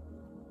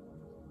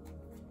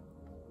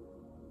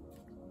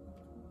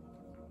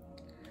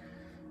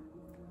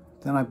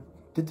 Then I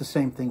did the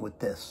same thing with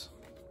this.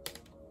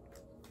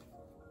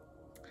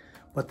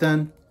 But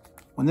then,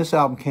 when this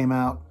album came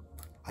out,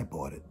 I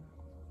bought it.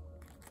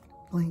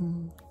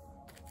 Bling.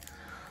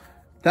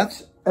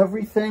 That's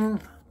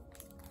Everything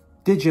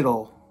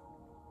Digital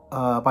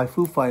by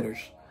Foo Fighters.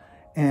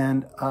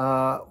 And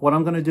what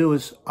I'm going to do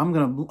is I'm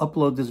going to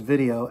upload this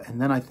video,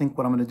 and then I think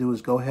what I'm going to do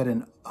is go ahead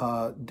and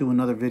do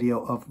another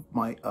video of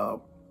my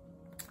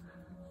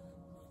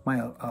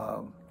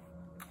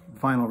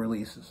vinyl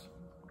releases.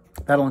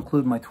 That'll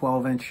include my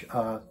 12-inch,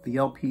 the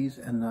LPs,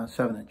 and the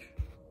 7-inch.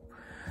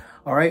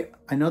 All right,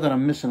 I know that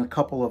I'm missing a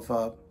couple of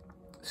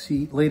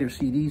later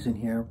CDs in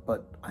here,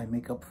 but I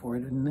make up for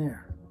it in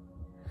there.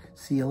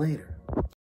 See you later.